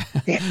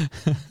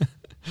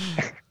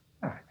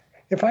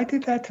 If I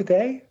did that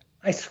today,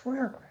 I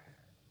swear,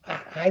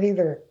 I'd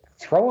either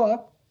throw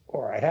up,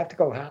 or I'd have to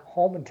go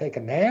home and take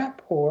a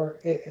nap, or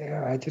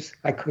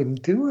I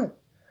couldn't do it.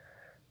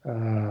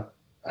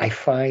 I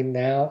find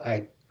now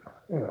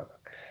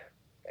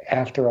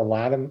after a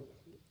lot of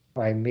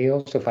my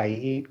meals, if I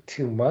eat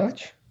too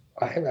much,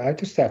 I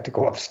just have to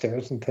go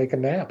upstairs and take a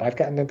nap. I've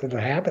gotten into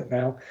the habit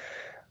now.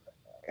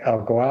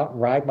 I'll go out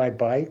and ride my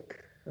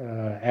bike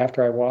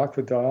after I walk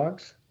the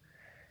dogs,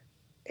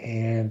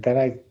 and then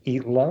I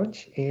eat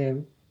lunch,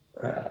 and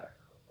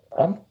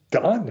I'm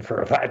done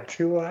for about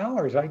 2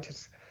 hours.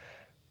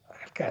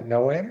 I've got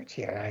no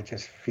energy, and I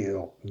just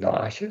feel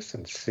nauseous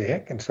and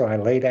sick, and so I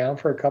lay down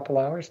for a couple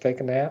hours,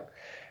 take a nap,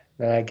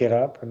 then I get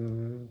up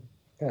and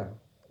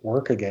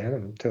work again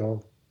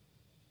until.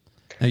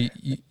 Now,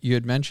 you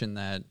had mentioned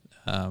that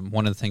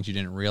one of the things you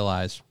didn't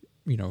realize,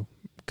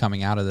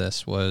 coming out of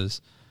this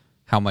was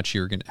how much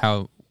you were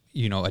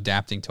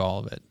adapting to all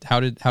of it. How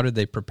did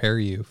they prepare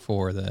you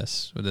for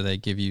this? Or did they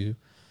give you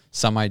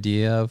some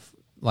idea of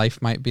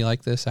life might be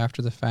like this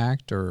after the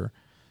fact, or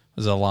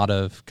was it a lot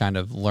of kind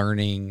of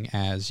learning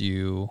as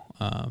you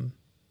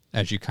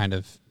kind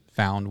of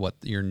found what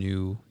your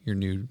new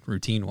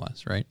routine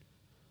was, right?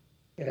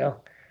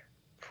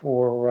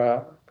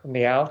 From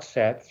the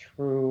outset,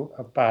 through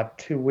about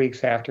 2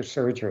 weeks after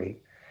surgery,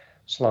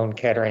 Sloan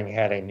Kettering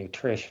had a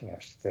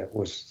nutritionist that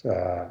was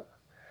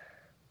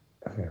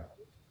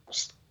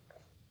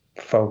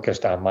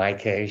focused on my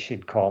case.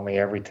 She'd call me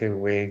every 2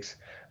 weeks,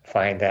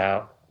 find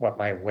out what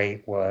my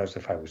weight was,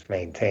 if I was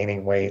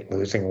maintaining weight,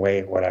 losing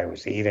weight, what I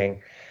was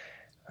eating.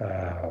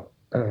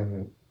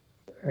 And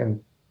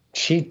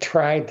she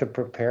tried to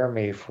prepare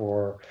me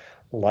for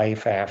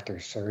life after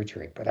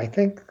surgery. But I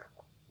think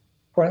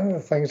one of the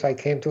things I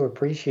came to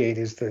appreciate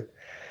is that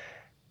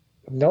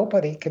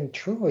nobody can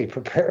truly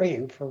prepare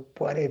you for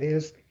what it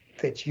is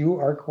that you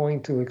are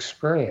going to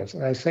experience.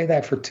 And I say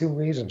that for two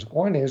reasons.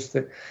 One is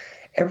that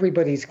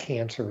everybody's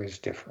cancer is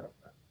different.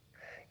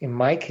 In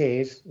my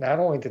case, not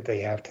only did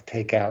they have to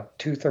take out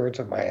 2/3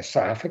 of my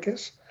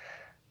esophagus,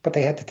 but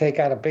they had to take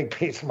out a big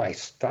piece of my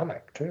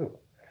stomach too.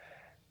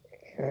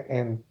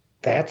 And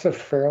that's a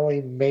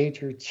fairly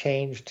major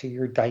change to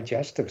your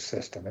digestive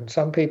system. And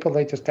some people,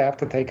 they just have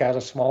to take out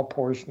a small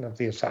portion of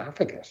the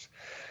esophagus.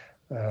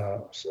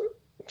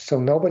 So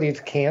nobody's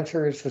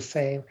cancer is the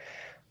same.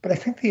 But I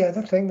think the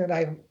other thing that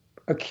I'm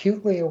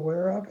acutely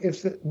aware of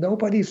is that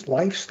nobody's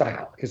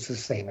lifestyle is the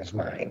same as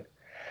mine.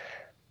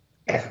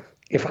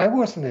 If I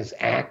wasn't as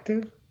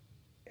active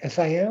as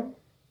I am,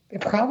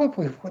 it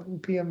probably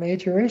wouldn't be a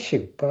major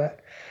issue.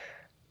 But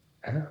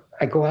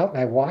I go out and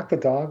I walk the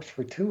dogs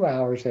for 2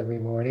 hours every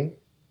morning.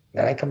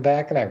 Then I come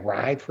back and I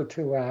ride for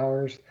 2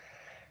 hours.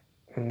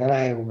 And then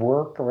I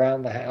work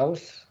around the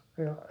house.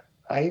 You know,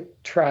 I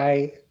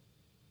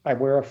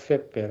wear a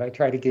Fitbit. I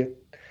try to get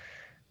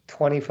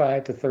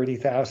 25 to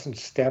 30,000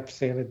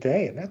 steps in a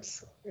day. And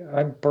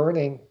I'm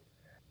burning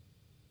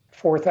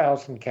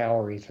 4,000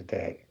 calories a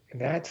day.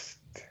 And that's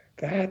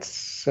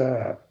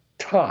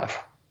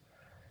tough.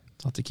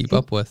 Tough to keep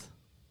up with.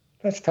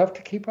 That's tough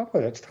to keep up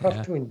with. It's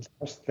tough to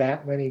ingest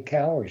that many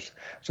calories.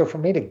 So for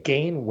me to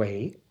gain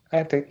weight, I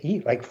have to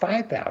eat like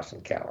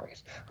 5,000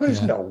 calories.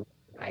 There's no way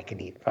I can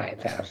eat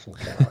 5,000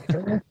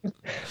 calories.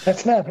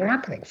 That's not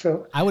happening.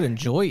 So I would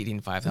enjoy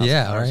eating 5,000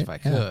 calories if I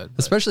could.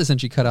 Especially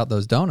since you cut out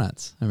those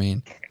donuts. I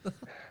mean.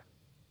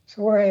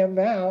 So where I am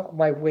now,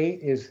 my weight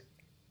is,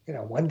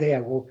 one day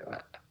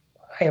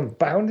I am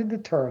bound and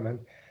determined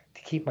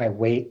to keep my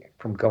weight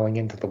from going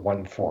into the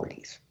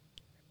 140s.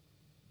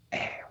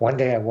 One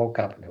day I woke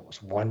up and it was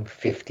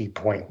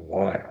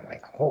 150.1. I'm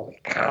like, holy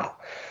cow,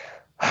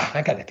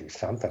 I got to do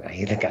something. I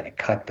either got to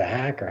cut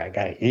back or I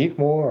got to eat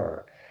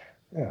more.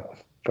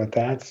 But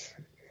that's,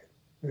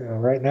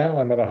 right now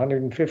I'm at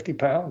 150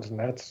 pounds and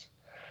that's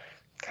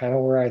kind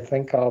of where I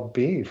think I'll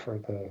be for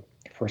the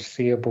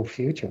foreseeable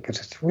future because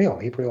it's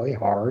really, really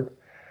hard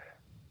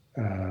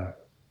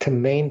to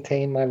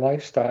maintain my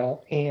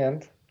lifestyle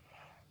and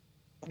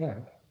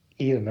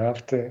eat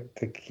enough to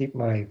keep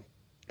my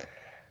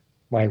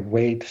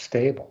weight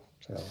stable.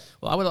 So,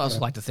 well, I would also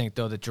like to think,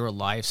 though, that your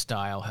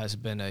lifestyle has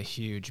been a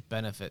huge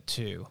benefit,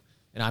 too.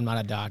 And I'm not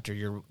a doctor.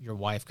 Your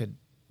wife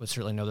would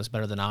certainly know this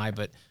better than I,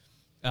 but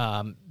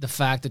the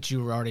fact that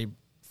you were already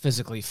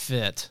physically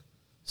fit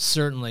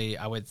certainly,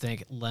 I would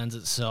think, lends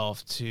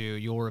itself to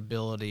your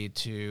ability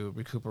to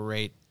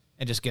recuperate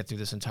and just get through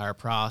this entire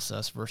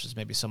process versus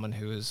maybe someone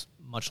who is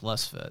much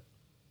less fit.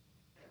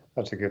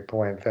 That's a good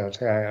point,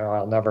 Vince.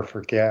 I'll never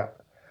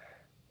forget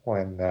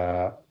when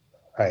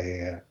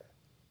I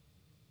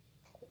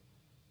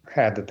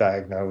had the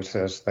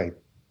diagnosis. They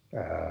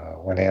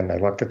went in, they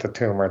looked at the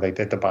tumor, they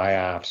did the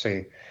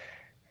biopsy,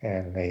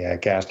 and the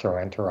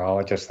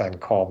gastroenterologist then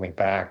called me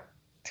back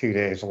 2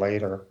 days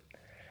later,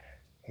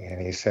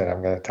 and he said,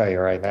 "I'm going to tell you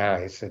right now."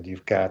 He said,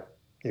 "You've got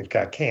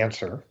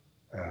cancer.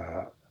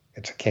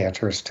 It's a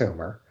cancerous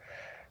tumor.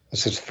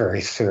 This is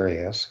very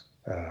serious.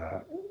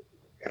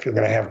 If you're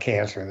going to have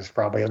cancer, this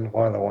probably isn't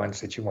one of the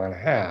ones that you want to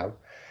have."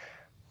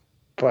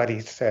 But he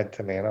said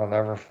to me, and I'll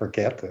never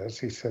forget this,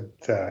 he said,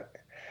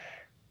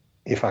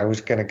 if I was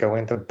going to go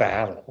into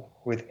battle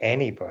with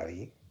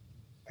anybody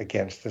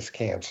against this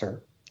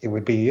cancer, it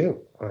would be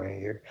you. I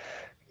mean,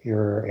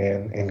 you're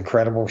in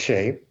incredible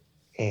shape,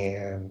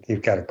 and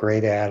you've got a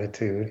great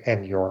attitude,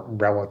 and you're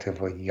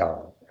relatively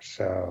young.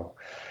 So,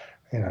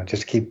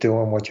 just keep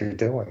doing what you're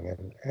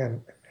doing.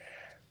 And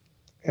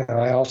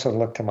I also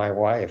look to my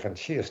wife, and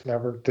she has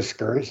never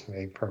discouraged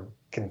me from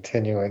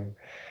continuing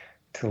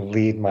to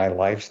lead my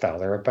lifestyle.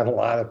 There have been a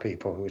lot of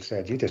people who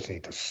said, "You just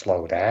need to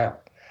slow down,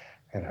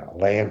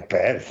 lay in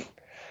bed,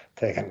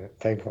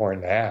 take more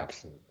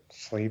naps and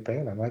sleep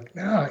in." I'm like,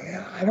 no,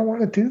 I don't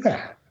want to do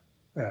that.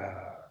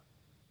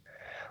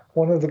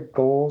 One of the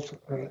goals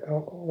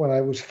when I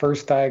was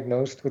first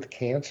diagnosed with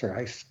cancer,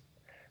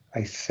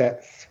 I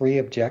set 3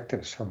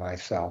 objectives for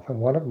myself. And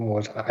one of them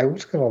was I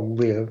was going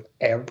to live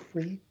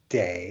every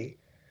day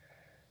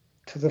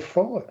to the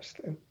fullest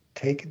and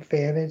take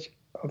advantage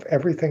of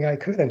everything I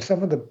could. And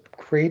some of the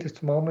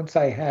greatest moments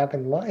I have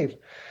in life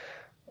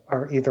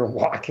are either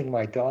walking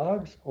my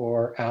dogs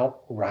or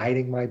out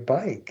riding my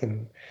bike.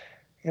 And,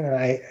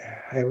 I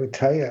would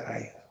tell you,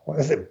 one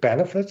of the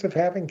benefits of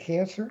having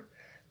cancer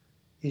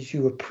is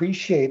you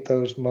appreciate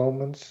those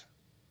moments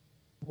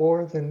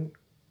more than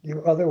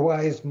you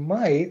otherwise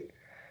might,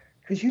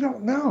 because you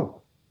don't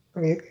know. I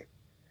mean,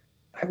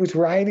 I was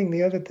riding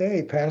the other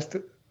day past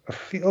a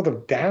field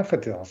of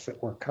daffodils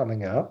that were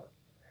coming up,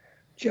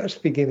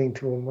 just beginning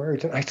to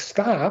emerge. And I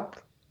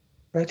stopped,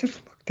 and I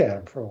just looked at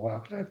them for a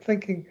while. And I'm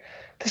thinking,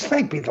 this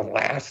might be the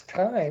last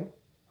time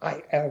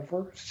I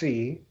ever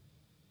see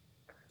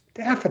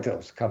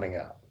daffodils coming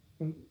up.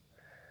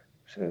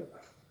 So,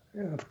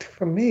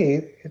 for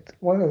me,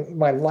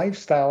 my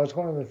lifestyle is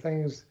one of the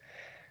things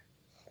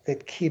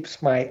that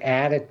keeps my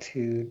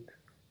attitude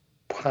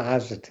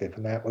positive.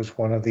 And that was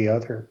one of the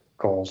other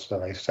goals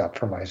that I set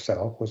for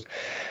myself, was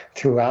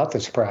throughout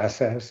this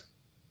process,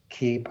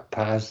 keep a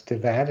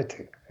positive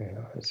attitude,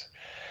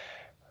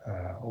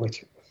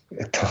 which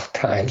at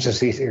times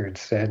is easier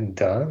said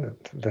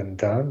than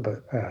done.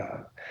 But,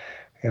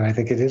 I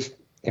think it is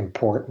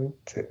important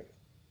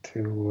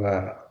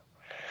to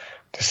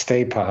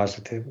stay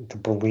positive and to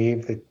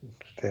believe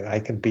that I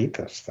can beat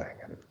this thing.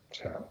 And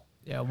so.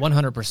 Yeah,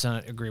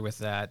 100% agree with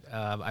that.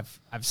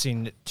 I've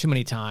seen it too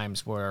many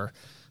times where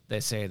they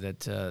say that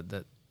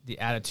that the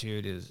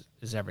attitude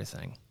is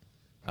everything.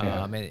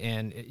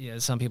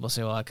 And some people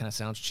say, well, that kind of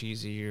sounds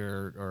cheesy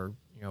or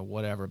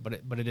whatever,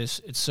 but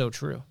it's so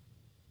true.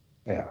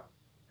 Yeah.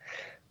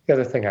 The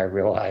other thing I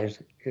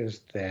realize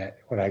is that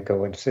when I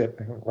go and sit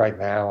right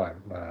now,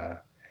 I'm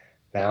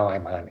now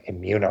I'm on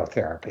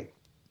immunotherapy,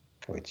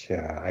 which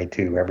I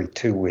do every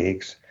 2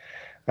 weeks.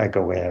 I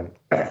go in,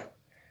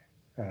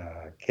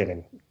 get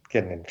an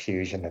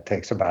infusion that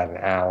takes about an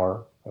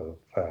hour of,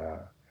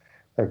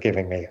 they're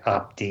giving me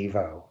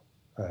Opdivo,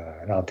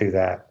 and I'll do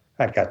that.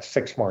 I've got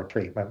 6 more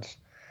treatments.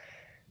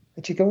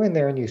 But you go in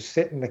there and you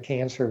sit in the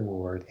cancer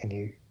ward and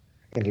you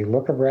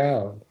look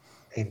around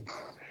and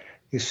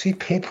you see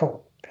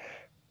people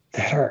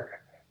that are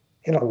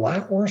in a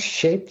lot worse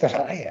shape than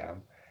I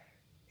am,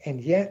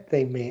 and yet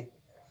they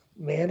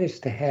manage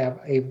to have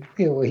a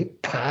really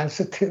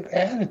positive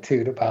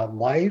attitude about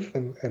life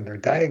and their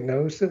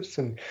diagnosis,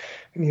 and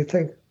you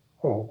think,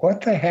 well,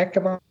 what the heck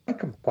am I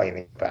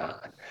complaining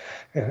about?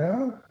 You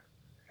know?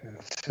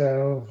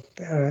 So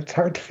it's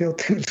hard to feel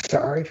too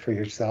sorry for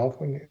yourself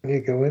when you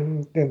go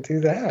in and do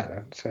that.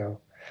 And so,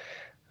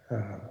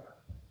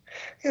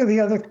 the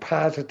other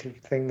positive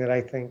thing that I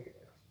think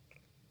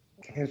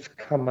has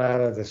come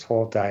out of this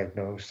whole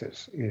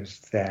diagnosis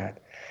is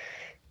that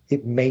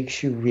it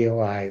makes you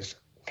realize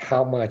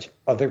how much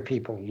other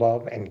people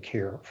love and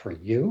care for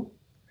you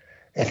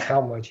and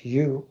how much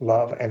you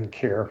love and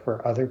care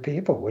for other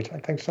people, which I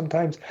think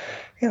sometimes,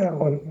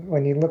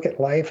 when you look at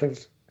life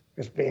as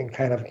being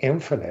kind of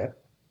infinite,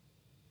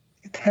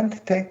 you tend to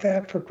take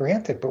that for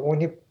granted. But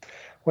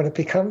when it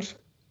becomes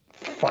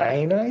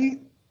finite,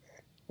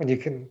 when you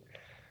can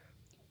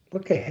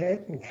look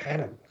ahead and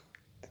kind of,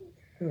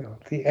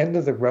 the end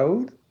of the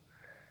road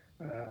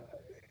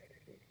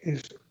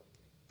is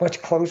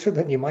much closer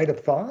than you might have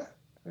thought.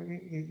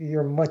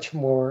 You're much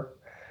more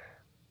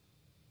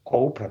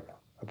open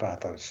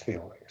about those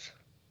feelings.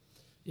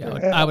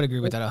 Yeah, I would agree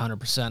with that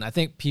 100%. I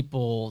think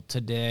people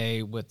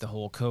today with the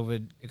whole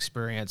COVID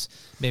experience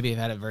maybe have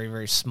had a very,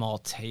 very small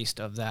taste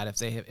of that.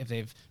 If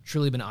they've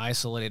truly been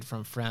isolated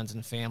from friends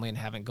and family and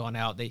haven't gone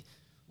out, they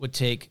would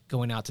take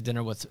going out to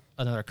dinner with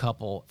another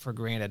couple for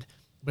granted.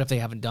 But if they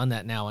haven't done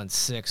that now in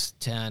 6,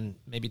 10,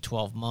 maybe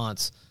 12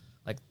 months,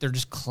 like they're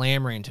just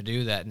clamoring to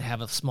do that and have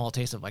a small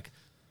taste of like,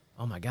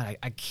 oh my God,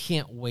 I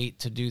can't wait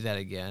to do that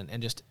again,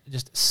 and just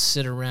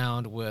sit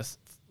around with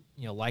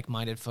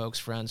like-minded folks,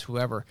 friends,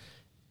 whoever,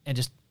 and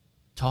just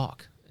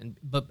talk,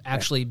 but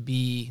actually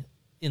be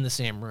in the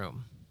same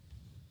room.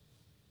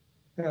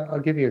 I'll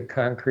give you a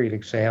concrete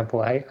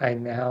example. I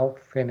now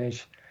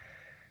finish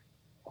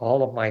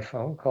all of my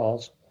phone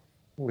calls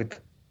with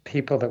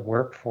people that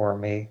work for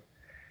me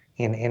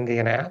in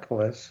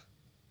Indianapolis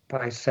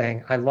by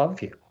saying, I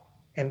love you.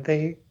 And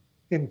they,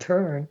 in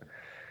turn,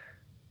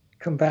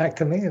 come back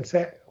to me and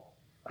say,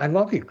 I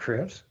love you,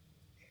 Chris.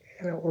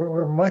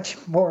 We're much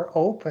more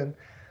open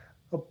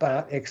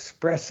about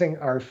expressing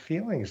our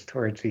feelings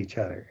towards each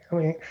other. I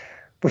mean,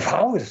 we've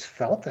always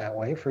felt that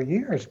way for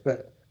years,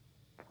 but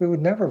we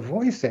would never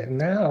voice it. And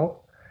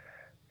now,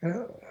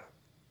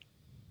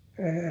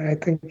 I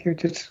think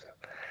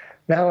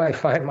now I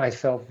find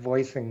myself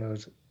voicing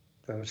those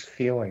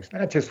feelings,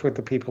 not just with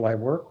the people I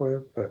work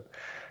with, but,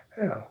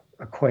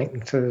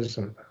 acquaintances.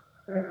 And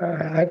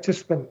I've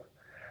just been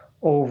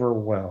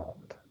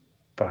overwhelmed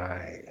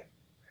by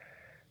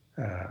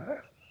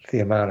the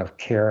amount of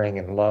caring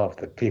and love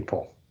that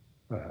people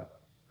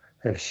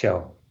have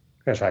shown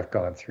as I've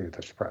gone through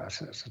this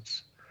process.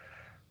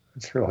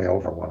 It's really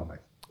overwhelming.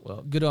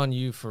 Well, good on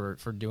you for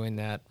doing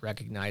that,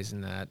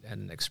 recognizing that,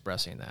 and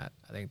expressing that.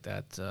 I think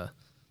that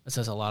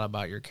says a lot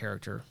about your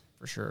character,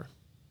 for sure.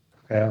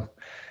 Yeah.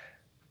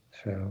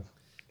 So,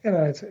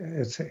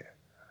 it's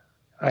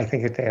I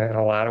think in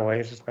a lot of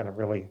ways it's been a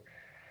really.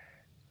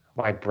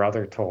 My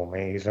brother told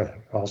me, he's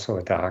also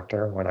a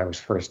doctor, when I was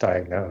first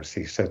diagnosed,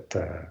 he said,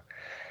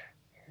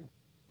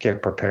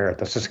 get prepared.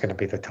 This is going to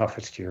be the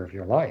toughest year of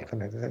your life.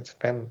 And it's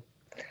been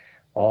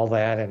all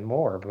that and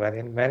more. But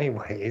in many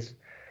ways,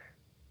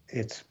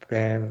 it's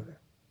been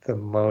the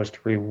most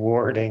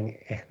rewarding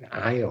and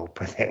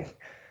eye-opening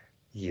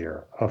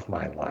year of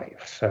my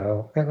life.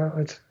 So,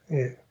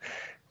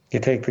 you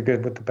take the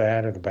good with the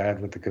bad or the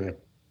bad with the good.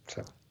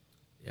 So,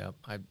 yeah,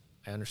 I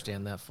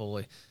understand that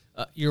fully.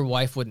 Your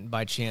wife wouldn't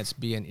by chance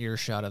be in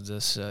earshot of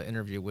this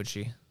interview, would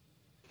she?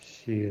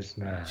 She is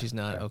not. She's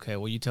not? Okay.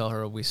 Well, you tell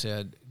her we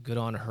said good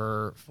on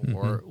her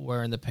for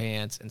wearing the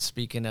pants and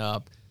speaking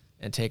up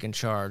and taking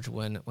charge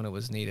when it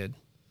was needed.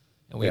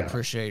 And we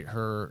appreciate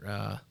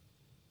her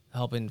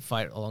helping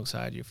fight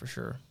alongside you for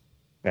sure.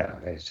 Yeah,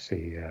 it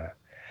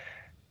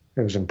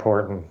was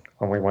important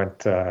when we went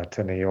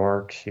to New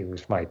York. She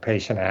was my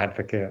patient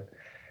advocate.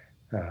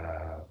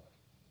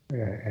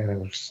 And it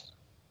was,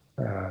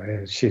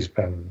 she's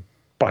been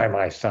by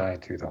my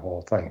side through the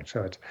whole thing.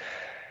 So it's,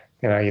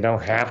 you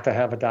don't have to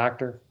have a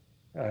doctor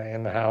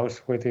in the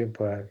house with you,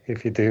 but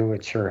if you do,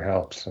 it sure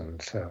helps.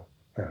 And so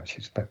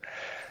she's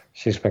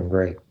been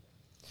great.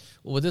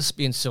 Well, with this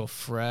being so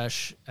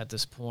fresh at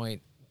this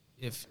point,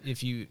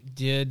 if you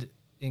did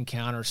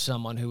encounter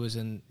someone who was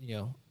in,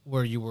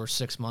 where you were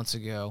 6 months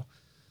ago,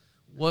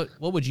 what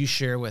would you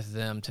share with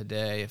them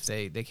today if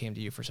they came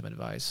to you for some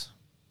advice?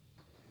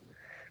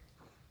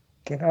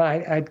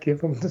 I'd give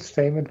them the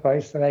same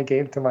advice that I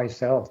gave to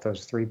myself,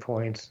 those 3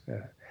 points.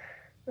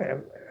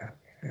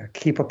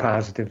 keep a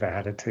positive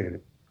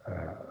attitude,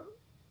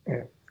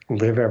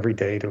 live every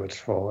day to its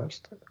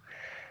fullest.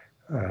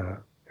 And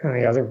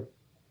the other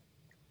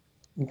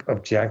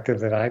objective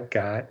that I've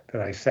got,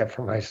 that I set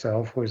for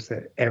myself, was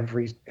that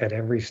at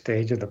every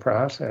stage of the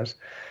process,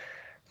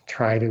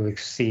 try to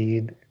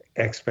exceed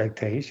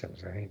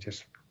expectations. I mean,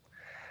 just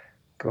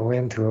go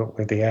into it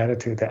with the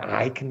attitude that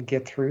I can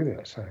get through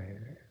this.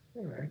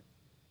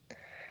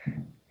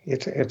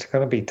 It's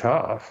going to be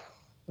tough.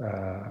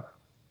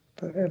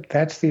 But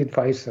that's the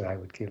advice that I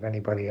would give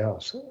anybody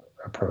else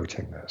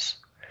approaching this.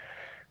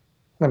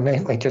 And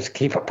mainly just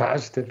keep a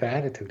positive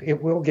attitude.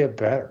 It will get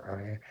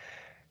better.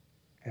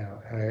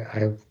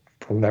 I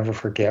will never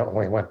forget when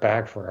we went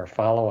back for our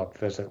follow-up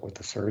visit with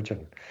the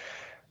surgeon.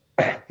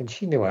 And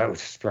she knew I was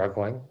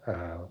struggling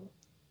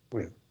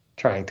with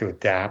trying to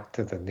adapt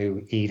to the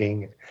new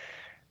eating.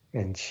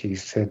 And she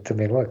said to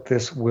me, look,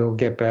 this will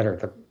get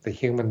better. The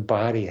human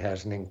body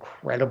has an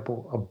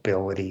incredible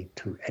ability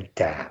to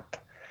adapt.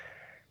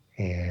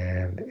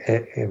 And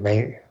it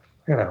may,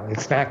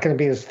 it's not going to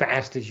be as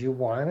fast as you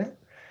want it.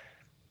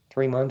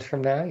 3 months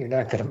from now, you're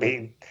not going to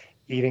be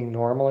eating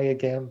normally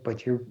again,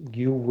 but your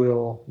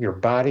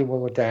body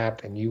will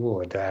adapt, and you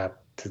will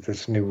adapt to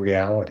this new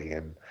reality.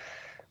 And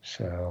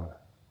so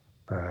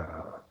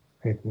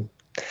you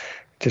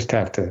just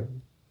have to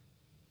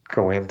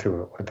go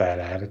into it with that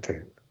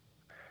attitude.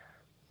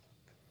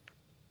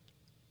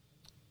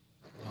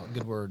 Oh,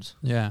 good words.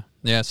 Yeah.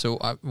 So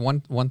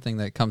one thing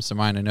that comes to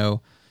mind, I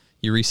know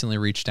you recently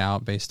reached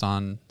out based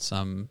on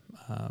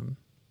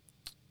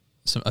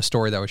a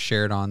story that was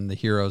shared on the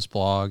Heroes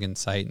blog and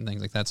site and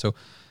things like that. So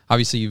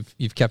obviously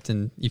you've kept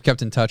in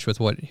touch with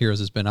what Heroes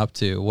has been up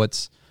to.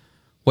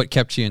 What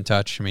kept you in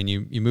touch? I mean,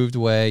 you moved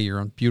away, you're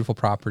on beautiful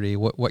property.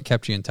 What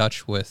kept you in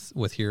touch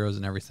with Heroes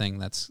and everything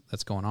that's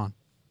going on?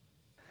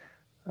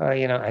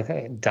 I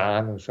think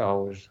Don was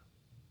always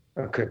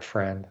a good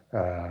friend.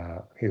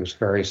 He was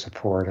very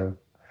supportive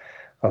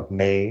of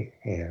me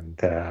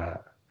and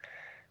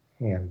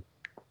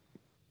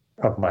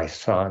of my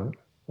son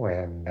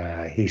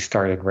when he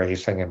started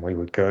racing, and we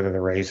would go to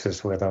the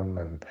races with him.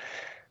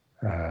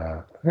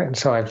 And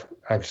so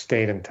I've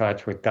stayed in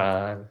touch with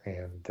Don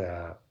and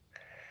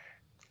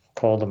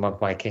told him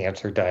of my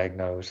cancer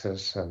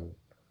diagnosis. And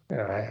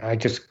I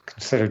just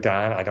consider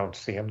Don, I don't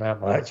see him that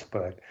much,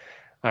 but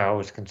I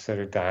always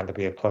considered Don to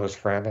be a close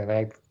friend.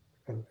 And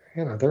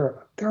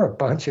there are a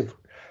bunch of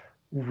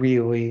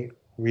really,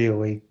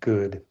 really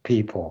good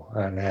people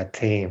on that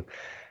team.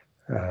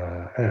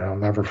 And I'll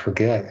never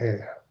forget,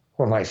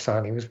 my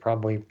son, he was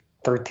probably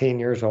 13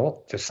 years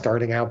old, just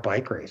starting out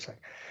bike racing,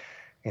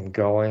 and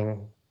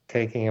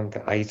taking him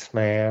to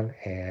Iceman,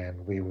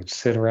 and we would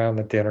sit around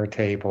the dinner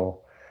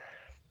table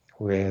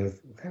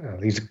with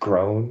these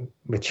grown,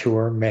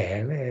 mature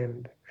men,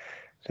 and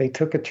they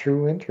took a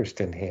true interest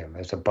in him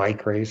as a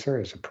bike racer,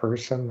 as a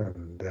person,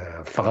 and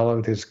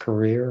followed his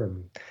career.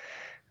 And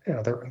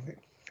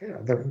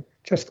they're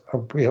just a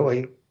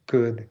really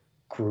good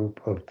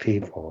group of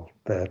people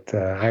that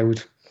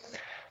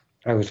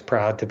I was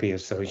proud to be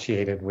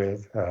associated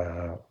with.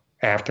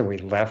 After we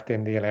left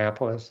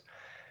Indianapolis,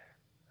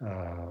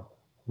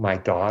 my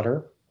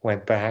daughter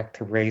went back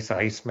to race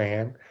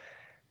Iceman,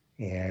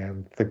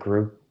 and the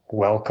group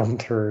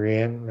welcomed her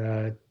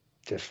in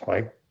just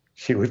like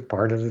she was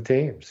part of the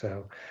team.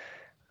 So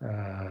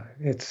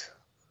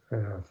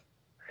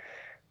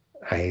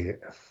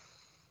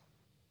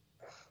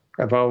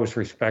I've always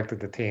respected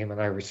the team,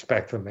 and I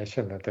respect the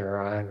mission that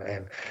they're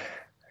on.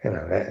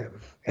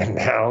 And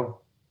now,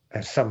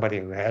 as somebody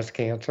who has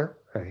cancer,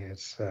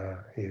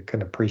 you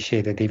can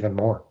appreciate it even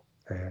more.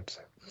 It's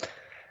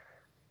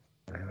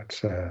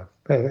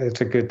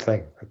a good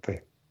thing that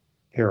the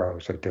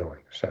Heroes are doing.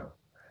 So,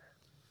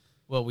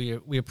 well,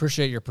 we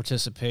appreciate your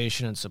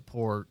participation and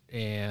support,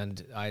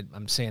 and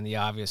I'm saying the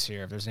obvious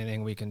here. If there's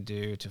anything we can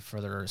do to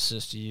further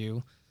assist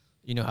you,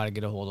 you know how to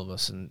get a hold of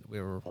us, and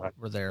we're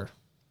there.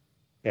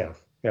 Yeah.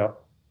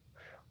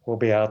 We'll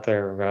be out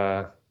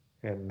there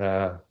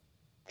in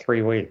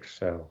 3 weeks,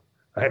 so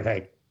I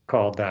may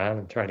call Don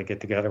and try to get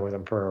together with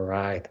him for a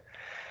ride.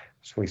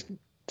 So we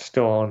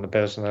still own the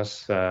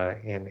business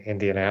in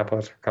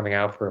Indianapolis. We're coming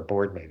out for a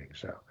board meeting,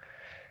 so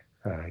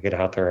I get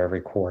out there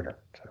every quarter.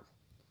 So.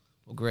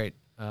 Well, great.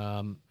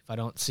 If I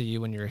don't see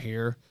you when you're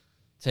here,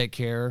 take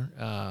care.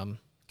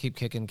 Keep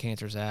kicking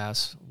cancer's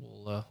ass.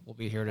 We'll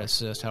be here to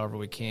assist however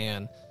we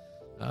can.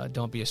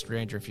 Don't be a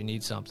stranger if you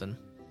need something.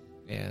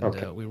 And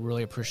okay. We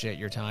really appreciate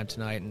your time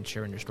tonight and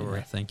sharing your story.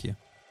 Yeah, thank you.